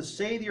Jesus, the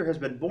Savior, has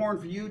been born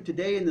for you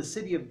today in the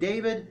city of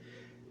David.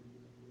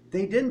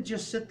 They didn't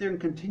just sit there and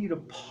continue to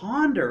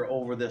ponder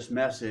over this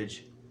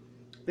message.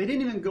 They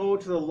didn't even go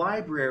to the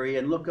library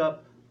and look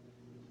up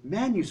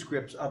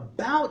manuscripts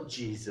about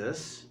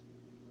Jesus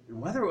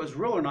and whether it was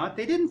real or not.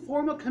 They didn't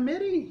form a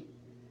committee.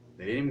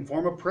 They didn't even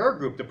form a prayer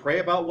group to pray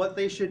about what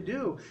they should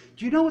do.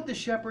 Do you know what the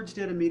shepherds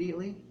did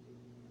immediately?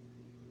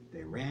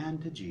 They ran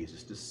to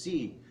Jesus to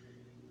see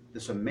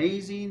this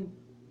amazing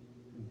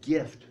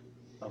gift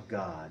of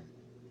God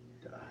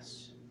to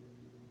us.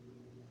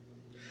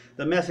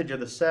 The message of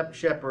the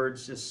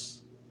shepherds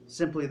is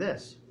simply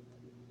this.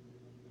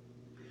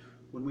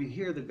 When we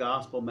hear the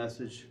gospel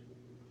message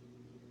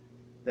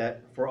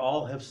that for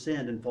all have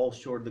sinned and fall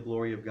short of the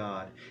glory of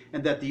God,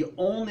 and that the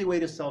only way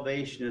to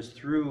salvation is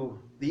through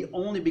the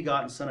only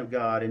begotten Son of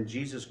God in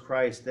Jesus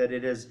Christ, that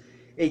it is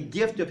a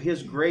gift of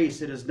His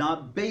grace. It is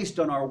not based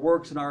on our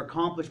works and our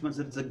accomplishments.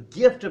 It's a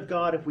gift of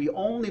God if we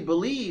only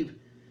believe.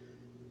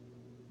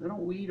 Then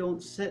we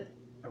don't sit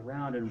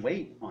around and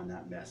wait on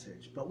that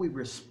message, but we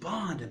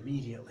respond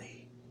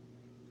immediately.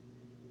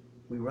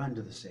 We run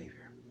to the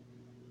Savior.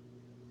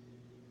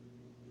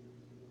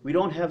 We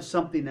don't have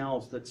something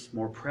else that's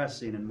more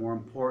pressing and more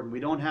important. We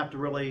don't have to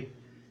really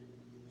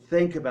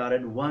think about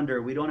it and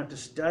wonder. We don't have to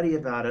study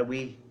about it.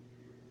 We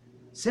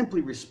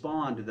simply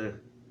respond to the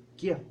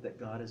gift that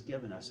God has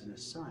given us in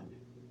His Son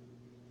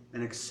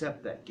and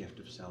accept that gift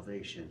of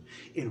salvation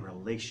in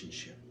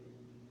relationship.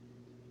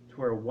 To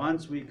where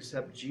once we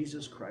accept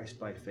Jesus Christ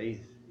by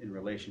faith in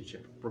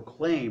relationship,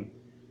 proclaim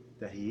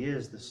that He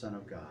is the Son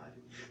of God,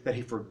 that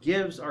He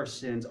forgives our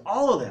sins,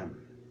 all of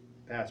them,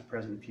 past,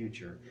 present,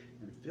 future,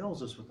 and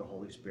fills us with the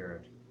Holy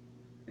Spirit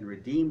and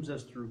redeems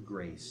us through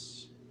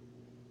grace.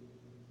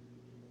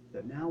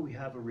 That now we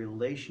have a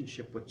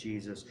relationship with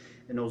Jesus.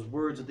 And those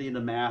words at the end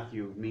of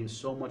Matthew mean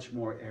so much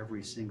more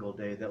every single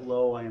day. That,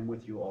 lo, I am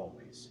with you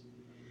always,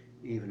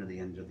 even to the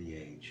end of the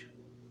age.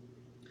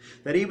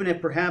 That even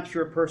if perhaps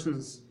you're a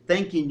person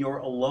thinking you're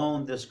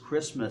alone this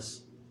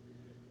Christmas,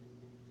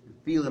 and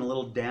feeling a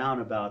little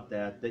down about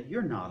that, that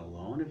you're not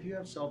alone. If you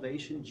have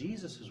salvation,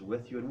 Jesus is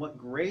with you. And what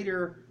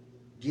greater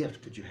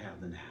gift could you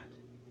have than that?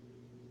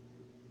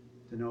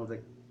 To know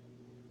that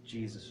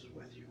Jesus is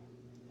with you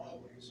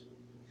always.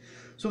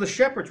 So the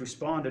shepherds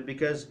responded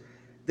because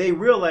they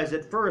realized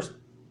at first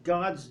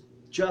God's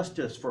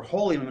justice for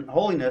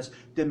holiness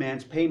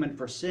demands payment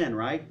for sin,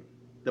 right?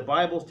 The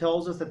Bible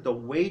tells us that the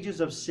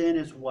wages of sin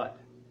is what?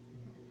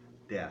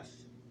 Death.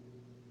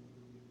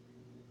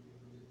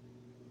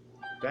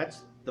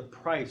 That's the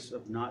price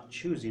of not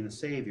choosing a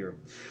Savior.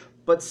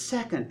 But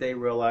second, they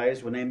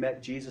realized when they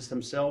met Jesus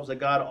themselves that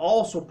God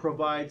also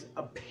provides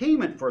a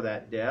payment for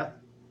that death,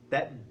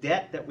 that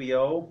debt that we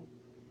owe,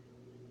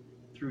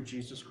 through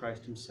Jesus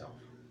Christ Himself.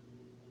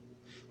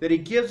 That He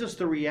gives us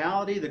the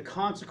reality, the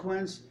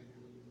consequence,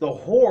 the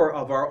horror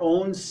of our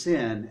own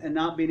sin and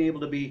not being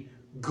able to be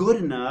good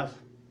enough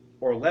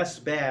or less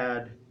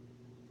bad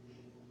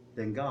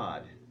than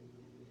God.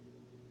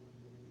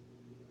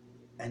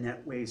 And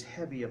that weighs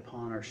heavy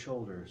upon our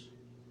shoulders.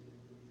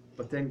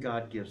 But then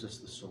God gives us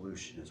the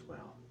solution as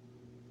well.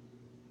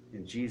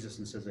 In Jesus,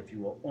 and says, if you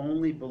will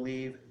only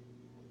believe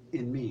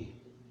in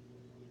me,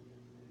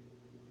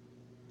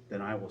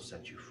 then I will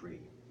set you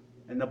free.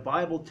 And the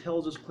Bible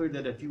tells us clearly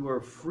that if you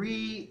are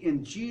free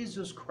in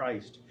Jesus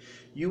Christ,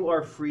 you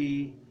are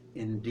free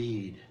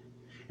indeed.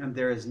 And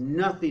there is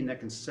nothing that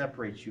can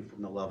separate you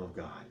from the love of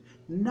God.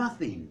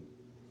 Nothing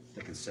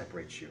that can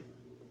separate you.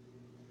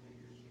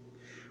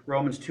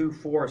 Romans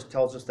 2:4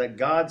 tells us that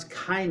God's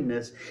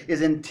kindness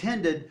is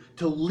intended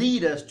to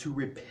lead us to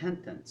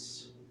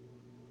repentance.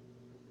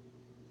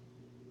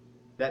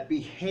 That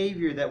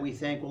behavior that we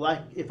think,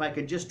 well, if I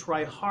could just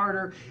try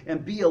harder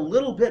and be a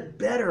little bit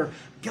better,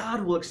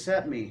 God will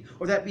accept me.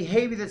 Or that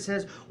behavior that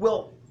says,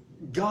 well,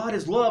 God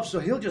is love, so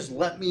He'll just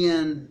let me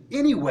in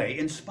anyway,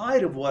 in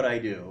spite of what I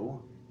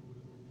do,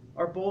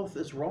 are both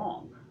as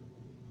wrong.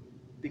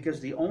 Because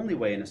the only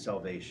way into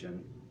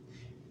salvation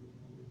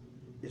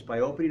is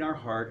by opening our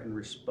heart and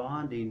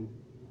responding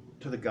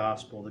to the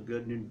gospel, the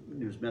good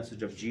news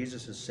message of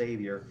Jesus as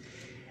Savior,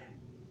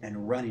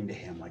 and running to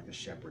Him like the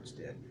shepherds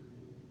did.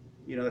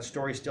 You know, that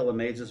story still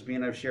amazes me,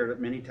 and I've shared it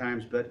many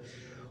times, but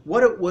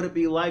what would it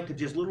be like to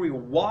just literally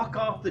walk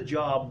off the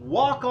job,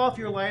 walk off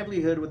your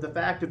livelihood with the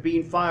fact of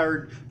being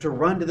fired, to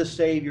run to the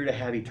Savior to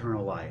have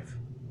eternal life?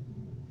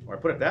 Or I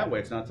put it that way,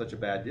 it's not such a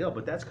bad deal,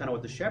 but that's kind of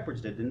what the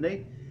shepherds did, didn't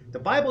they? The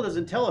Bible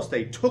doesn't tell us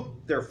they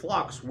took their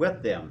flocks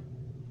with them.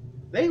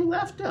 They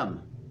left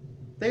them.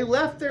 They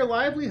left their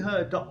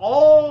livelihood to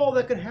all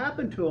that could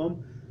happen to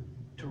them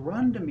to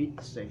run to meet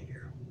the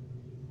Savior.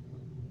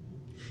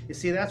 You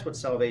see, that's what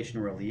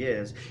salvation really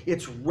is.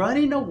 It's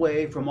running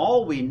away from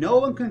all we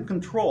know and can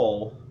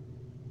control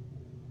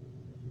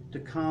to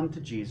come to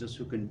Jesus,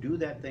 who can do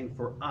that thing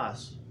for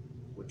us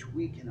which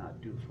we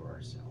cannot do for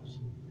ourselves.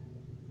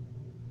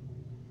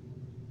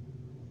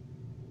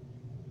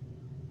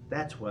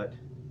 That's what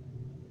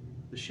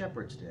the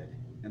shepherds did,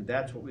 and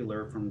that's what we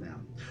learn from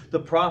them. The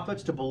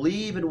prophets, to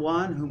believe in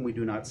one whom we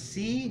do not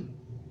see.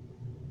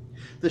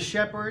 The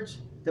shepherds,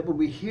 that when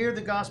we hear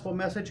the gospel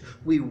message,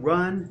 we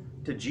run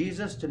to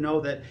Jesus to know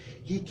that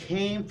He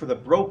came for the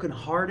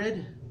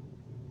brokenhearted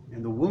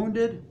and the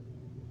wounded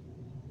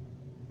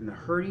and the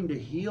hurting, to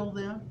heal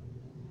them,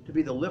 to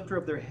be the lifter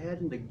of their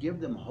head, and to give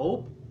them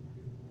hope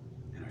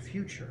and a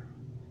future.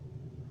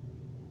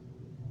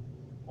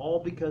 All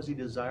because He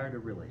desired a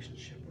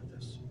relationship with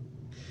us.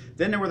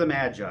 Then there were the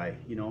Magi,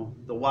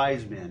 the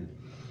wise men.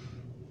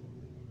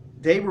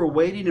 They were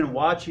waiting and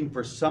watching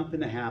for something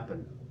to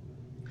happen.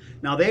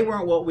 Now, they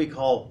weren't what we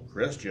call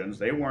Christians.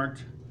 They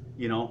weren't,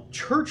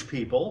 church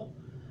people.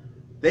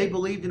 They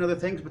believed in other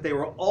things, but they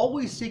were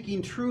always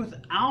seeking truth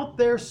out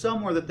there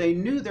somewhere, that they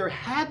knew there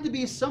had to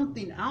be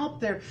something out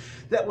there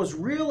that was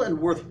real and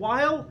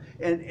worthwhile,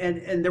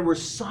 and there were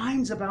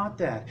signs about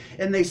that.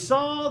 And they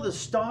saw the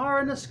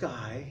star in the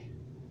sky.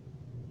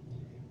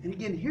 And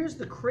again, here's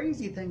the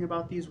crazy thing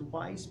about these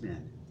wise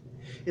men,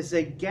 is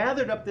they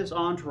gathered up this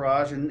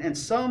entourage, and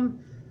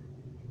some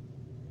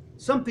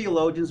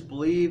theologians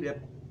believe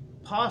it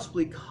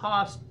possibly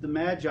cost the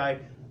Magi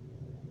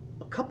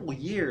a couple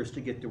years to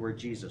get to where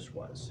Jesus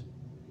was.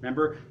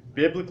 Remember,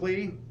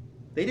 biblically,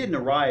 they didn't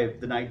arrive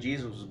the night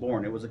Jesus was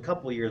born. It was a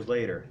couple of years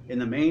later. In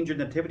the manger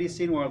nativity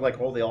scene, where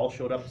they all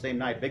showed up the same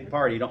night, big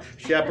party,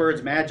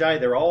 shepherds, Magi,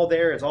 they're all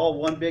there. It's all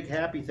one big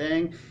happy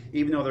thing,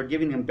 even though they're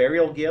giving him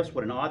burial gifts.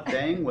 What an odd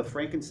thing, with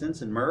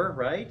frankincense and myrrh,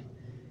 right?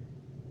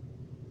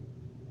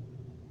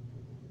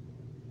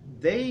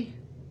 They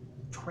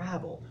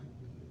traveled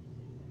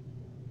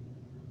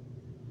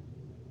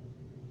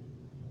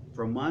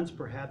for months,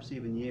 perhaps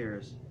even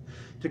years,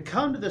 to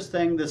come to this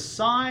thing, this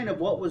sign of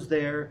what was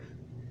there,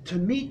 to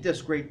meet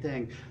this great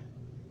thing.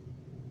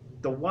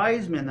 The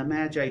wise men, the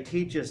Magi,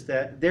 teach us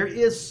that there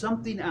is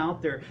something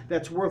out there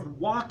that's worth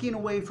walking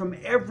away from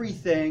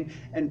everything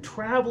and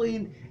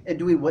traveling and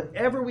doing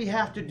whatever we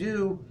have to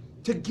do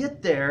to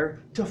get there,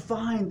 to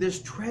find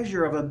this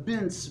treasure of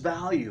immense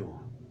value.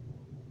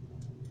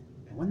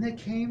 And when they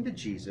came to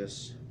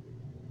Jesus,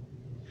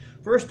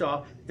 first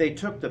off, they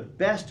took the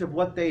best of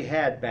what they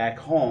had back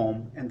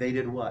home, and they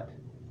did what?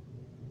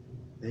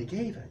 They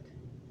gave it.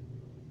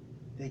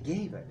 They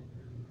gave it.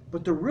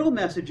 But the real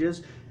message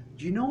is,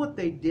 do you know what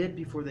they did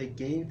before they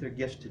gave their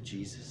gifts to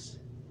Jesus?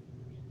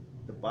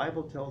 The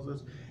Bible tells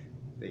us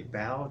they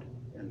bowed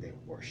and they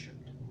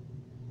worshiped.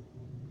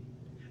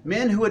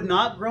 Men who had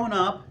not grown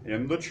up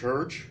in the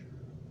church,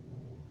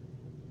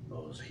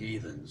 those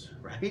heathens,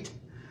 right?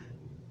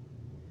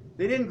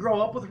 They didn't grow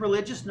up with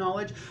religious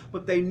knowledge,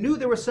 but they knew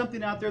there was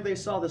something out there. They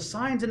saw the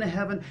signs in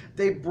heaven.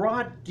 They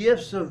brought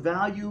gifts of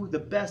value, the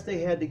best they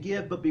had to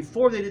give. But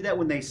before they did that,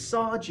 when they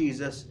saw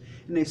Jesus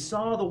and they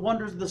saw the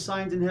wonders of the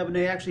signs in heaven,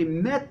 they actually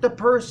met the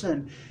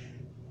person.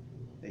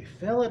 They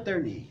fell at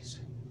their knees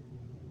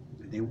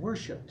and they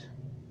worshiped.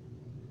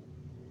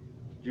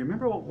 Do you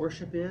remember what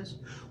worship is?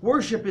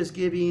 Worship is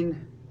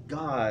giving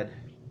God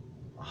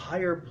a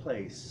higher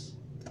place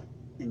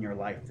in your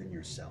life than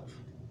yourself.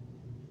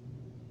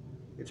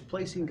 It's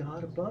placing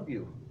God above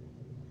you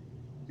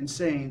and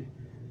saying,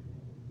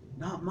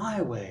 not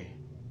my way,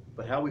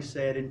 but how we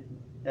say it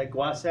at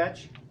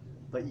Guasatch,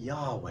 but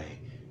Yahweh,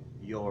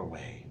 your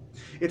way.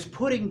 It's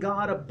putting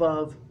God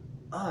above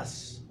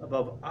us,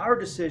 above our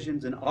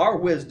decisions and our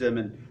wisdom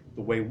and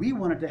the way we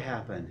want it to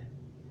happen.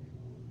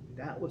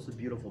 That was the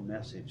beautiful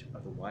message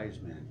of the wise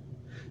men.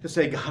 To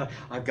say, God,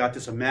 I've got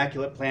this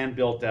immaculate plan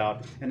built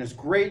out, and this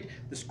great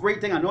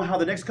thing. I know how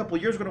the next couple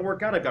of years are going to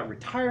work out. I've got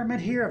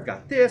retirement here. I've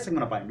got this. I'm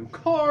going to buy a new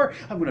car.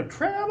 I'm going to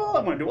travel.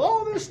 I'm going to do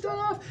all this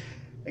stuff.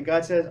 And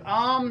God says,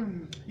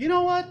 you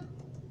know what?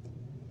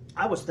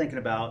 I was thinking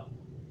about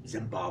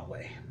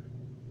Zimbabwe.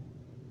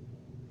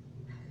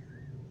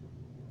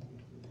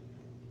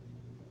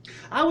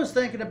 I was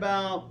thinking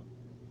about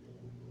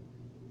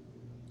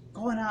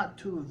going out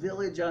to a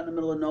village out in the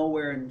middle of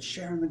nowhere and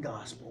sharing the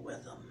gospel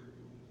with them.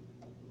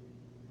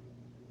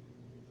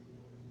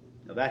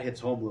 Now that hits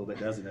home a little bit,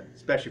 doesn't it?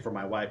 Especially for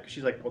my wife, because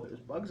she's like, well, there's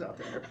bugs out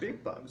there. They're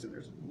big bugs, and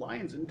there's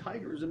lions and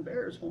tigers and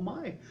bears. Oh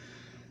my.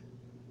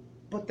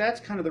 But that's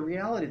kind of the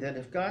reality, that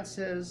if God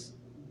says,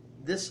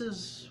 this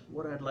is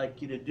what I'd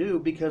like you to do,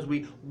 because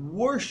we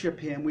worship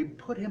him, we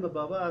put him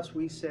above us,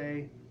 we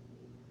say,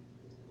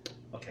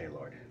 okay,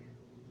 Lord.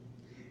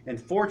 And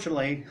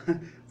fortunately,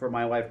 for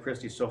my wife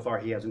Christy, so far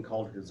he hasn't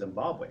called her to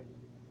Zimbabwe.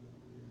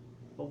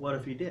 But what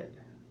if he did?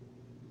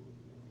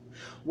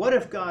 What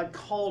if God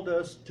called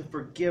us to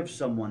forgive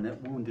someone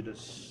that wounded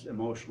us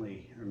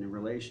emotionally and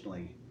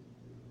relationally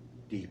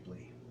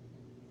deeply?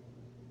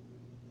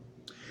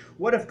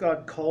 What if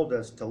God called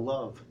us to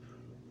love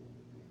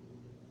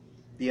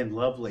the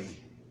unlovely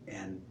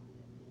and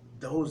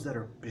those that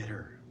are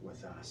bitter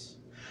with us?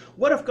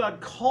 What if God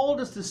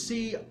called us to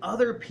see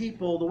other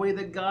people the way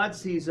that God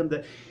sees them,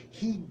 that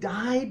he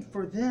died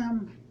for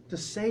them to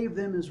save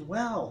them as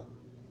well?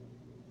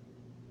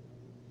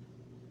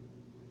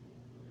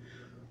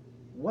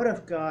 What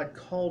if God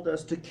called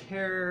us to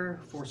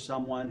care for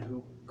someone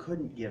who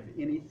couldn't give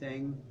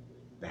anything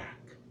back?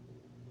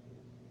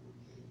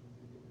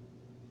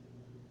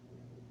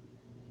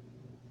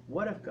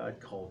 What if God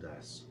called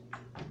us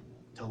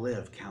to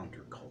live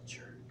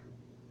counterculture?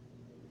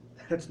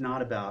 That's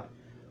not about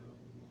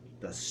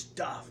the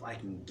stuff I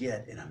can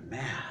get in a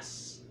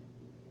mass,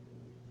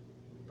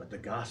 but the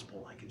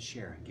gospel I can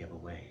share and give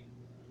away.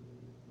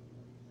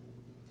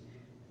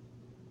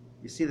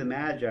 You see, the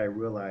Magi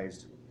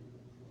realized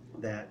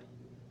that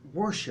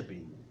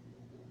worshiping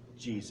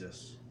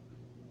Jesus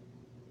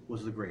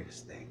was the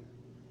greatest thing.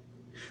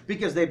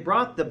 because they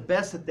brought the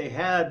best that they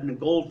had in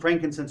gold,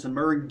 frankincense, and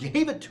myrrh and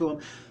gave it to him.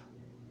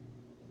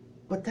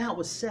 But that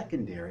was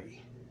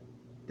secondary.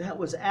 That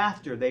was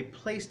after they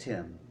placed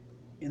him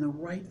in the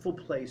rightful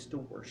place to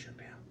worship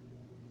him.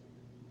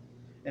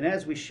 And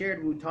as we shared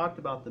when we talked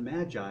about the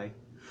Magi,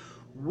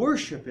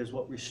 worship is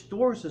what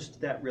restores us to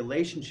that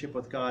relationship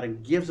with God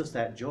and gives us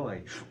that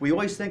joy. We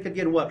always think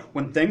again, what?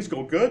 When things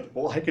go good,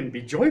 well, I can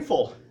be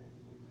joyful.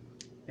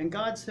 And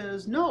God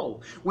says,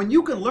 no. When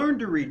you can learn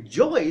to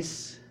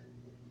rejoice,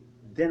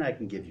 then I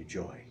can give you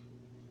joy.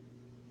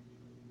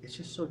 It's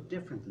just so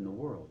different than the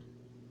world.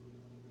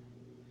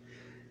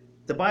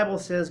 The Bible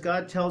says,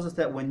 God tells us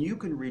that when you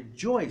can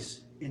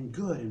rejoice in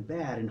good and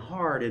bad and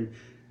hard and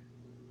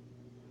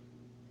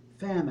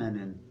famine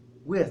and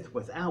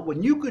without,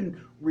 when you can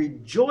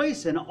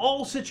rejoice in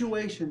all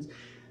situations,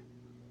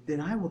 then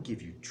I will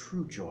give you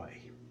true joy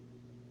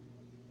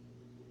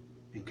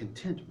and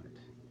contentment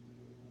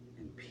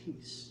and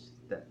peace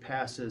that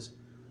passes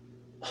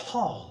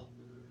all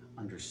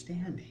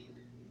understanding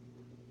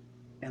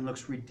and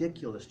looks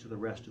ridiculous to the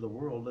rest of the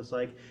world. It's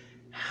like,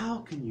 how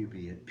can you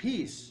be at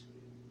peace?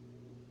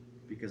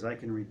 Because I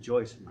can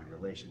rejoice in my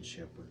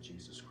relationship with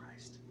Jesus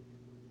Christ.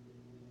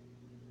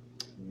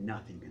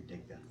 Nothing can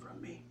take that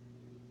from me.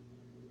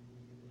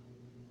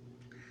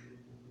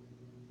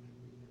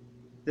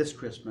 This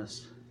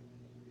Christmas,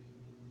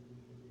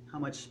 how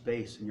much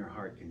space in your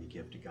heart can you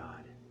give to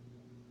God?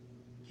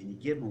 Can you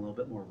give him a little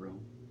bit more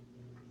room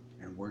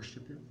and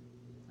worship him?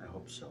 I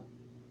hope so.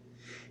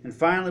 And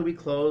finally, we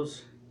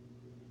close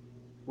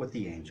with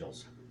the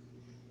angels.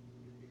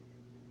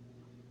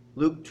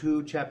 Luke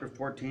 2, chapter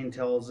 14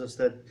 tells us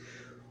that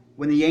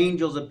when the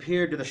angels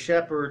appeared to the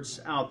shepherds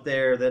out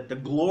there, that the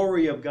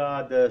glory of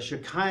God, the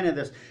Shekinah,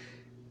 this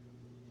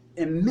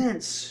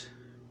immense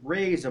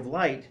rays of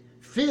light,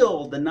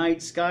 filled the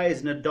night skies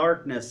and the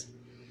darkness.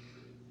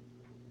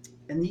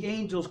 And the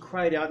angels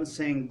cried out and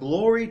sang,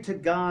 "Glory to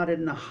God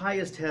in the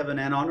highest heaven,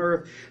 and on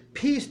earth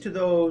peace to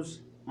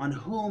those on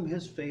whom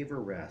his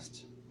favor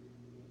rests."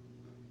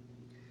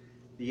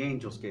 The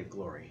angels gave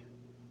glory.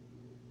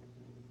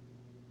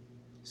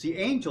 See,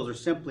 angels are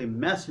simply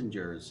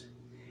messengers.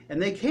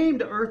 And they came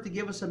to earth to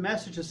give us a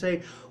message to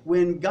say,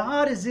 when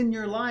God is in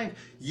your life,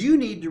 you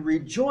need to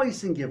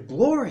rejoice and give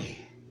glory.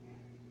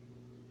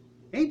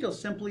 Angels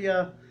simply,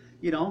 the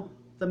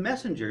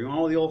messenger. You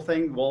know the old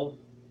thing, well,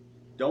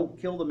 don't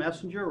kill the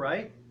messenger,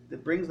 right?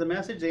 That brings the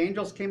message. The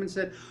angels came and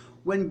said,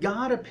 when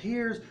God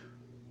appears,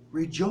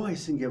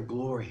 rejoice and give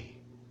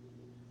glory.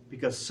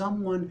 Because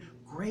someone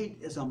great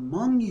is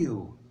among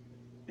you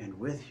and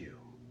with you.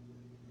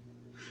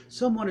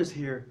 Someone is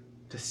here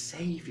to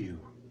save you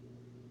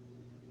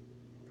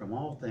from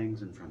all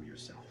things and from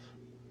yourself.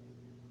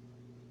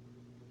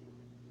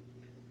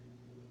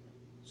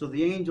 So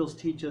the angels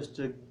teach us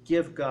to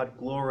give God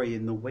glory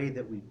in the way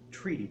that we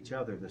treat each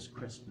other this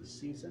Christmas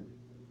season.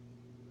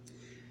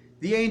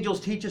 The angels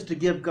teach us to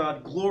give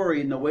God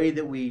glory in the way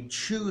that we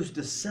choose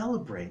to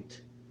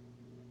celebrate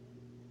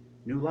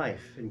new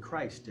life in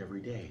Christ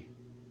every day.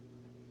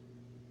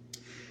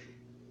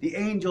 The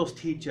angels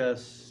teach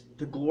us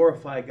to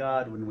glorify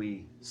God when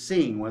we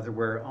sing, whether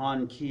we're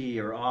on key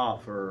or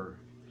off or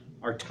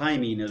our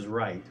timing is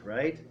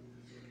right?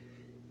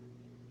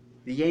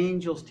 The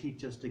angels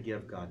teach us to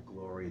give God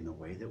glory in the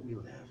way that we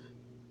live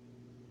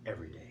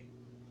every day.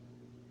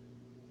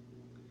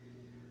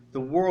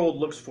 The world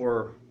looks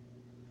for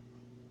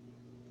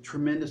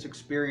tremendous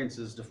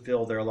experiences to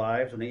fill their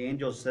lives, and the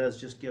angel says,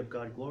 just give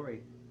God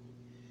glory.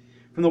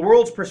 From the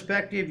world's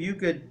perspective, you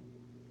could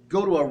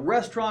go to a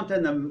restaurant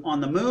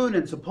on the moon,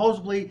 and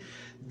supposedly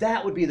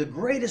that would be the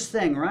greatest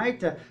thing, right?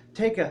 To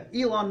take a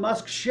Elon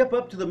Musk ship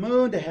up to the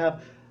moon, to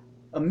have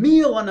a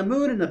meal on the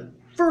moon in the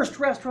first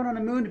restaurant on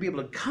the moon, to be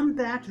able to come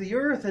back to the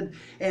earth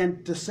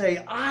and to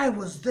say, I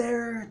was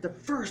there at the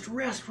first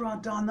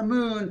restaurant on the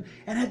moon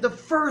and had the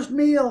first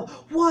meal.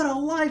 What a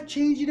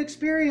life-changing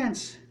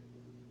experience.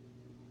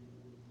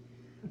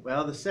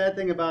 Well, the sad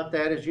thing about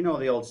that is, you know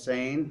the old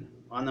saying,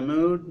 on the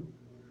moon,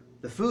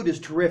 the food is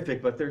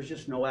terrific, but there's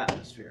just no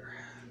atmosphere.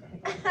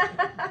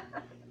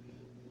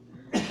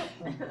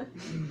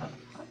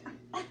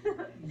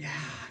 Yeah,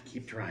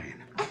 keep trying.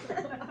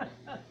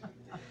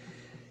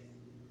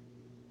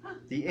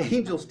 The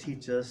angels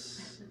teach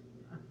us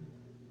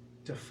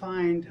to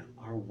find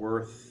our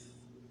worth,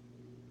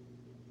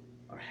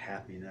 our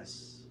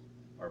happiness,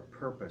 our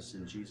purpose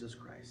in Jesus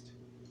Christ,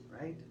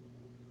 right?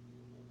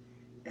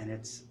 And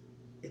it's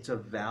a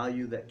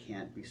value that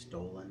can't be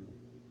stolen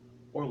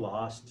or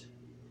lost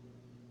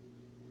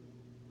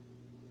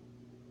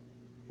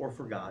or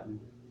forgotten.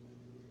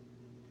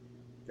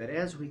 That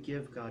as we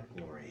give God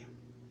glory,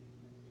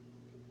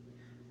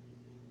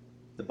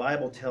 the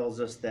Bible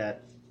tells us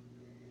that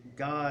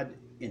God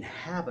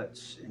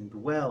inhabits and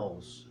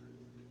dwells,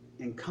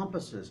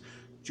 encompasses,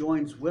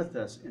 joins with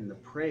us in the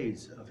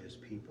praise of his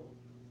people.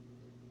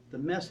 The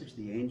message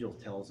the angel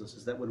tells us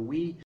is that when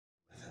we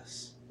are with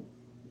us,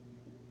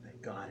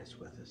 that God is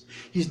with us.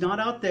 He's not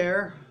out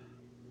there.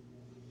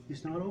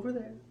 He's not over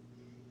there.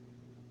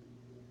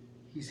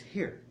 He's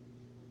here.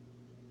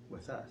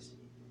 with us.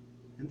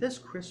 And this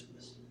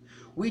Christmas,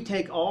 we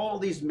take all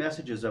these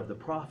messages of the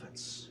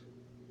prophets,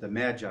 the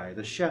magi,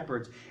 the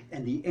shepherds,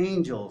 and the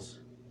angels,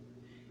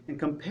 and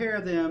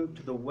compare them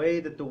to the way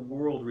that the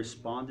world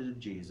responded to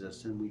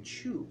Jesus, and we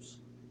choose.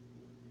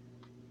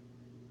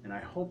 And I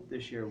hope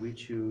this year we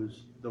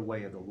choose the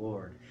way of the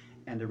Lord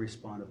and to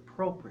respond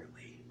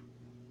appropriately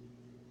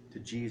to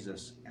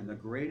Jesus and the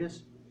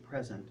greatest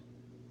present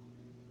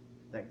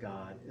that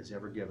God has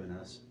ever given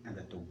us and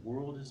that the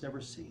world has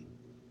ever seen.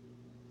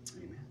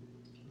 Amen.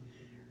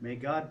 May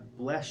God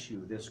bless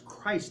you this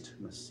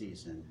Christmas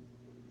season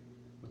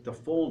with the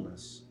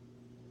fullness,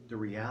 the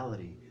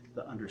reality,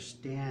 the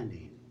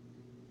understanding,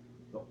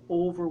 the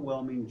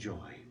overwhelming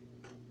joy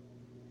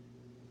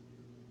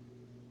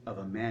of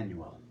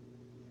Emmanuel,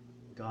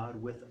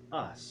 God with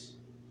us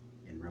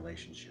in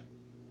relationship.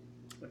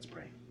 Let's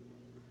pray.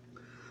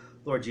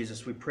 Lord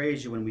Jesus, we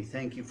praise you and we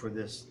thank you for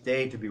this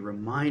day to be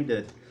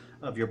reminded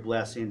of your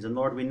blessings. And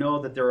Lord, we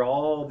know that there are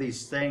all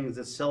these things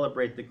that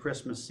celebrate the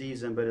Christmas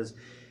season, but as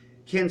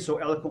Ken so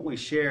eloquently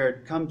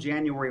shared, come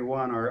January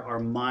 1, our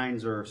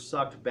minds are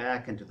sucked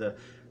back into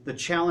the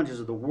challenges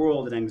of the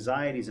world and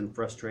anxieties and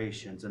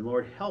frustrations. And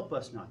Lord, help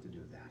us not to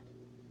do that.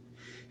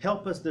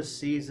 Help us this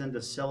season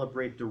to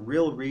celebrate the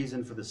real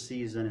reason for the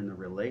season and the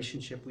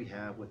relationship we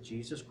have with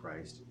Jesus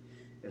Christ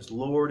as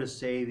Lord, as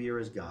Savior,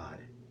 as God,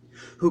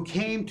 who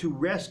came to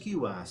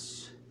rescue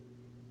us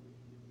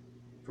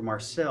from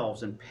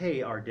ourselves and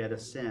pay our debt of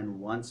sin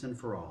once and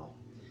for all,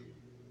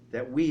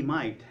 that we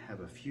might have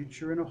a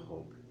future and a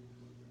hope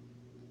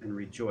and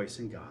rejoice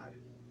in God.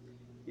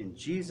 In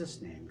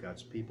Jesus' name,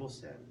 God's people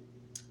said,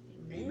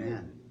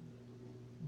 Amen.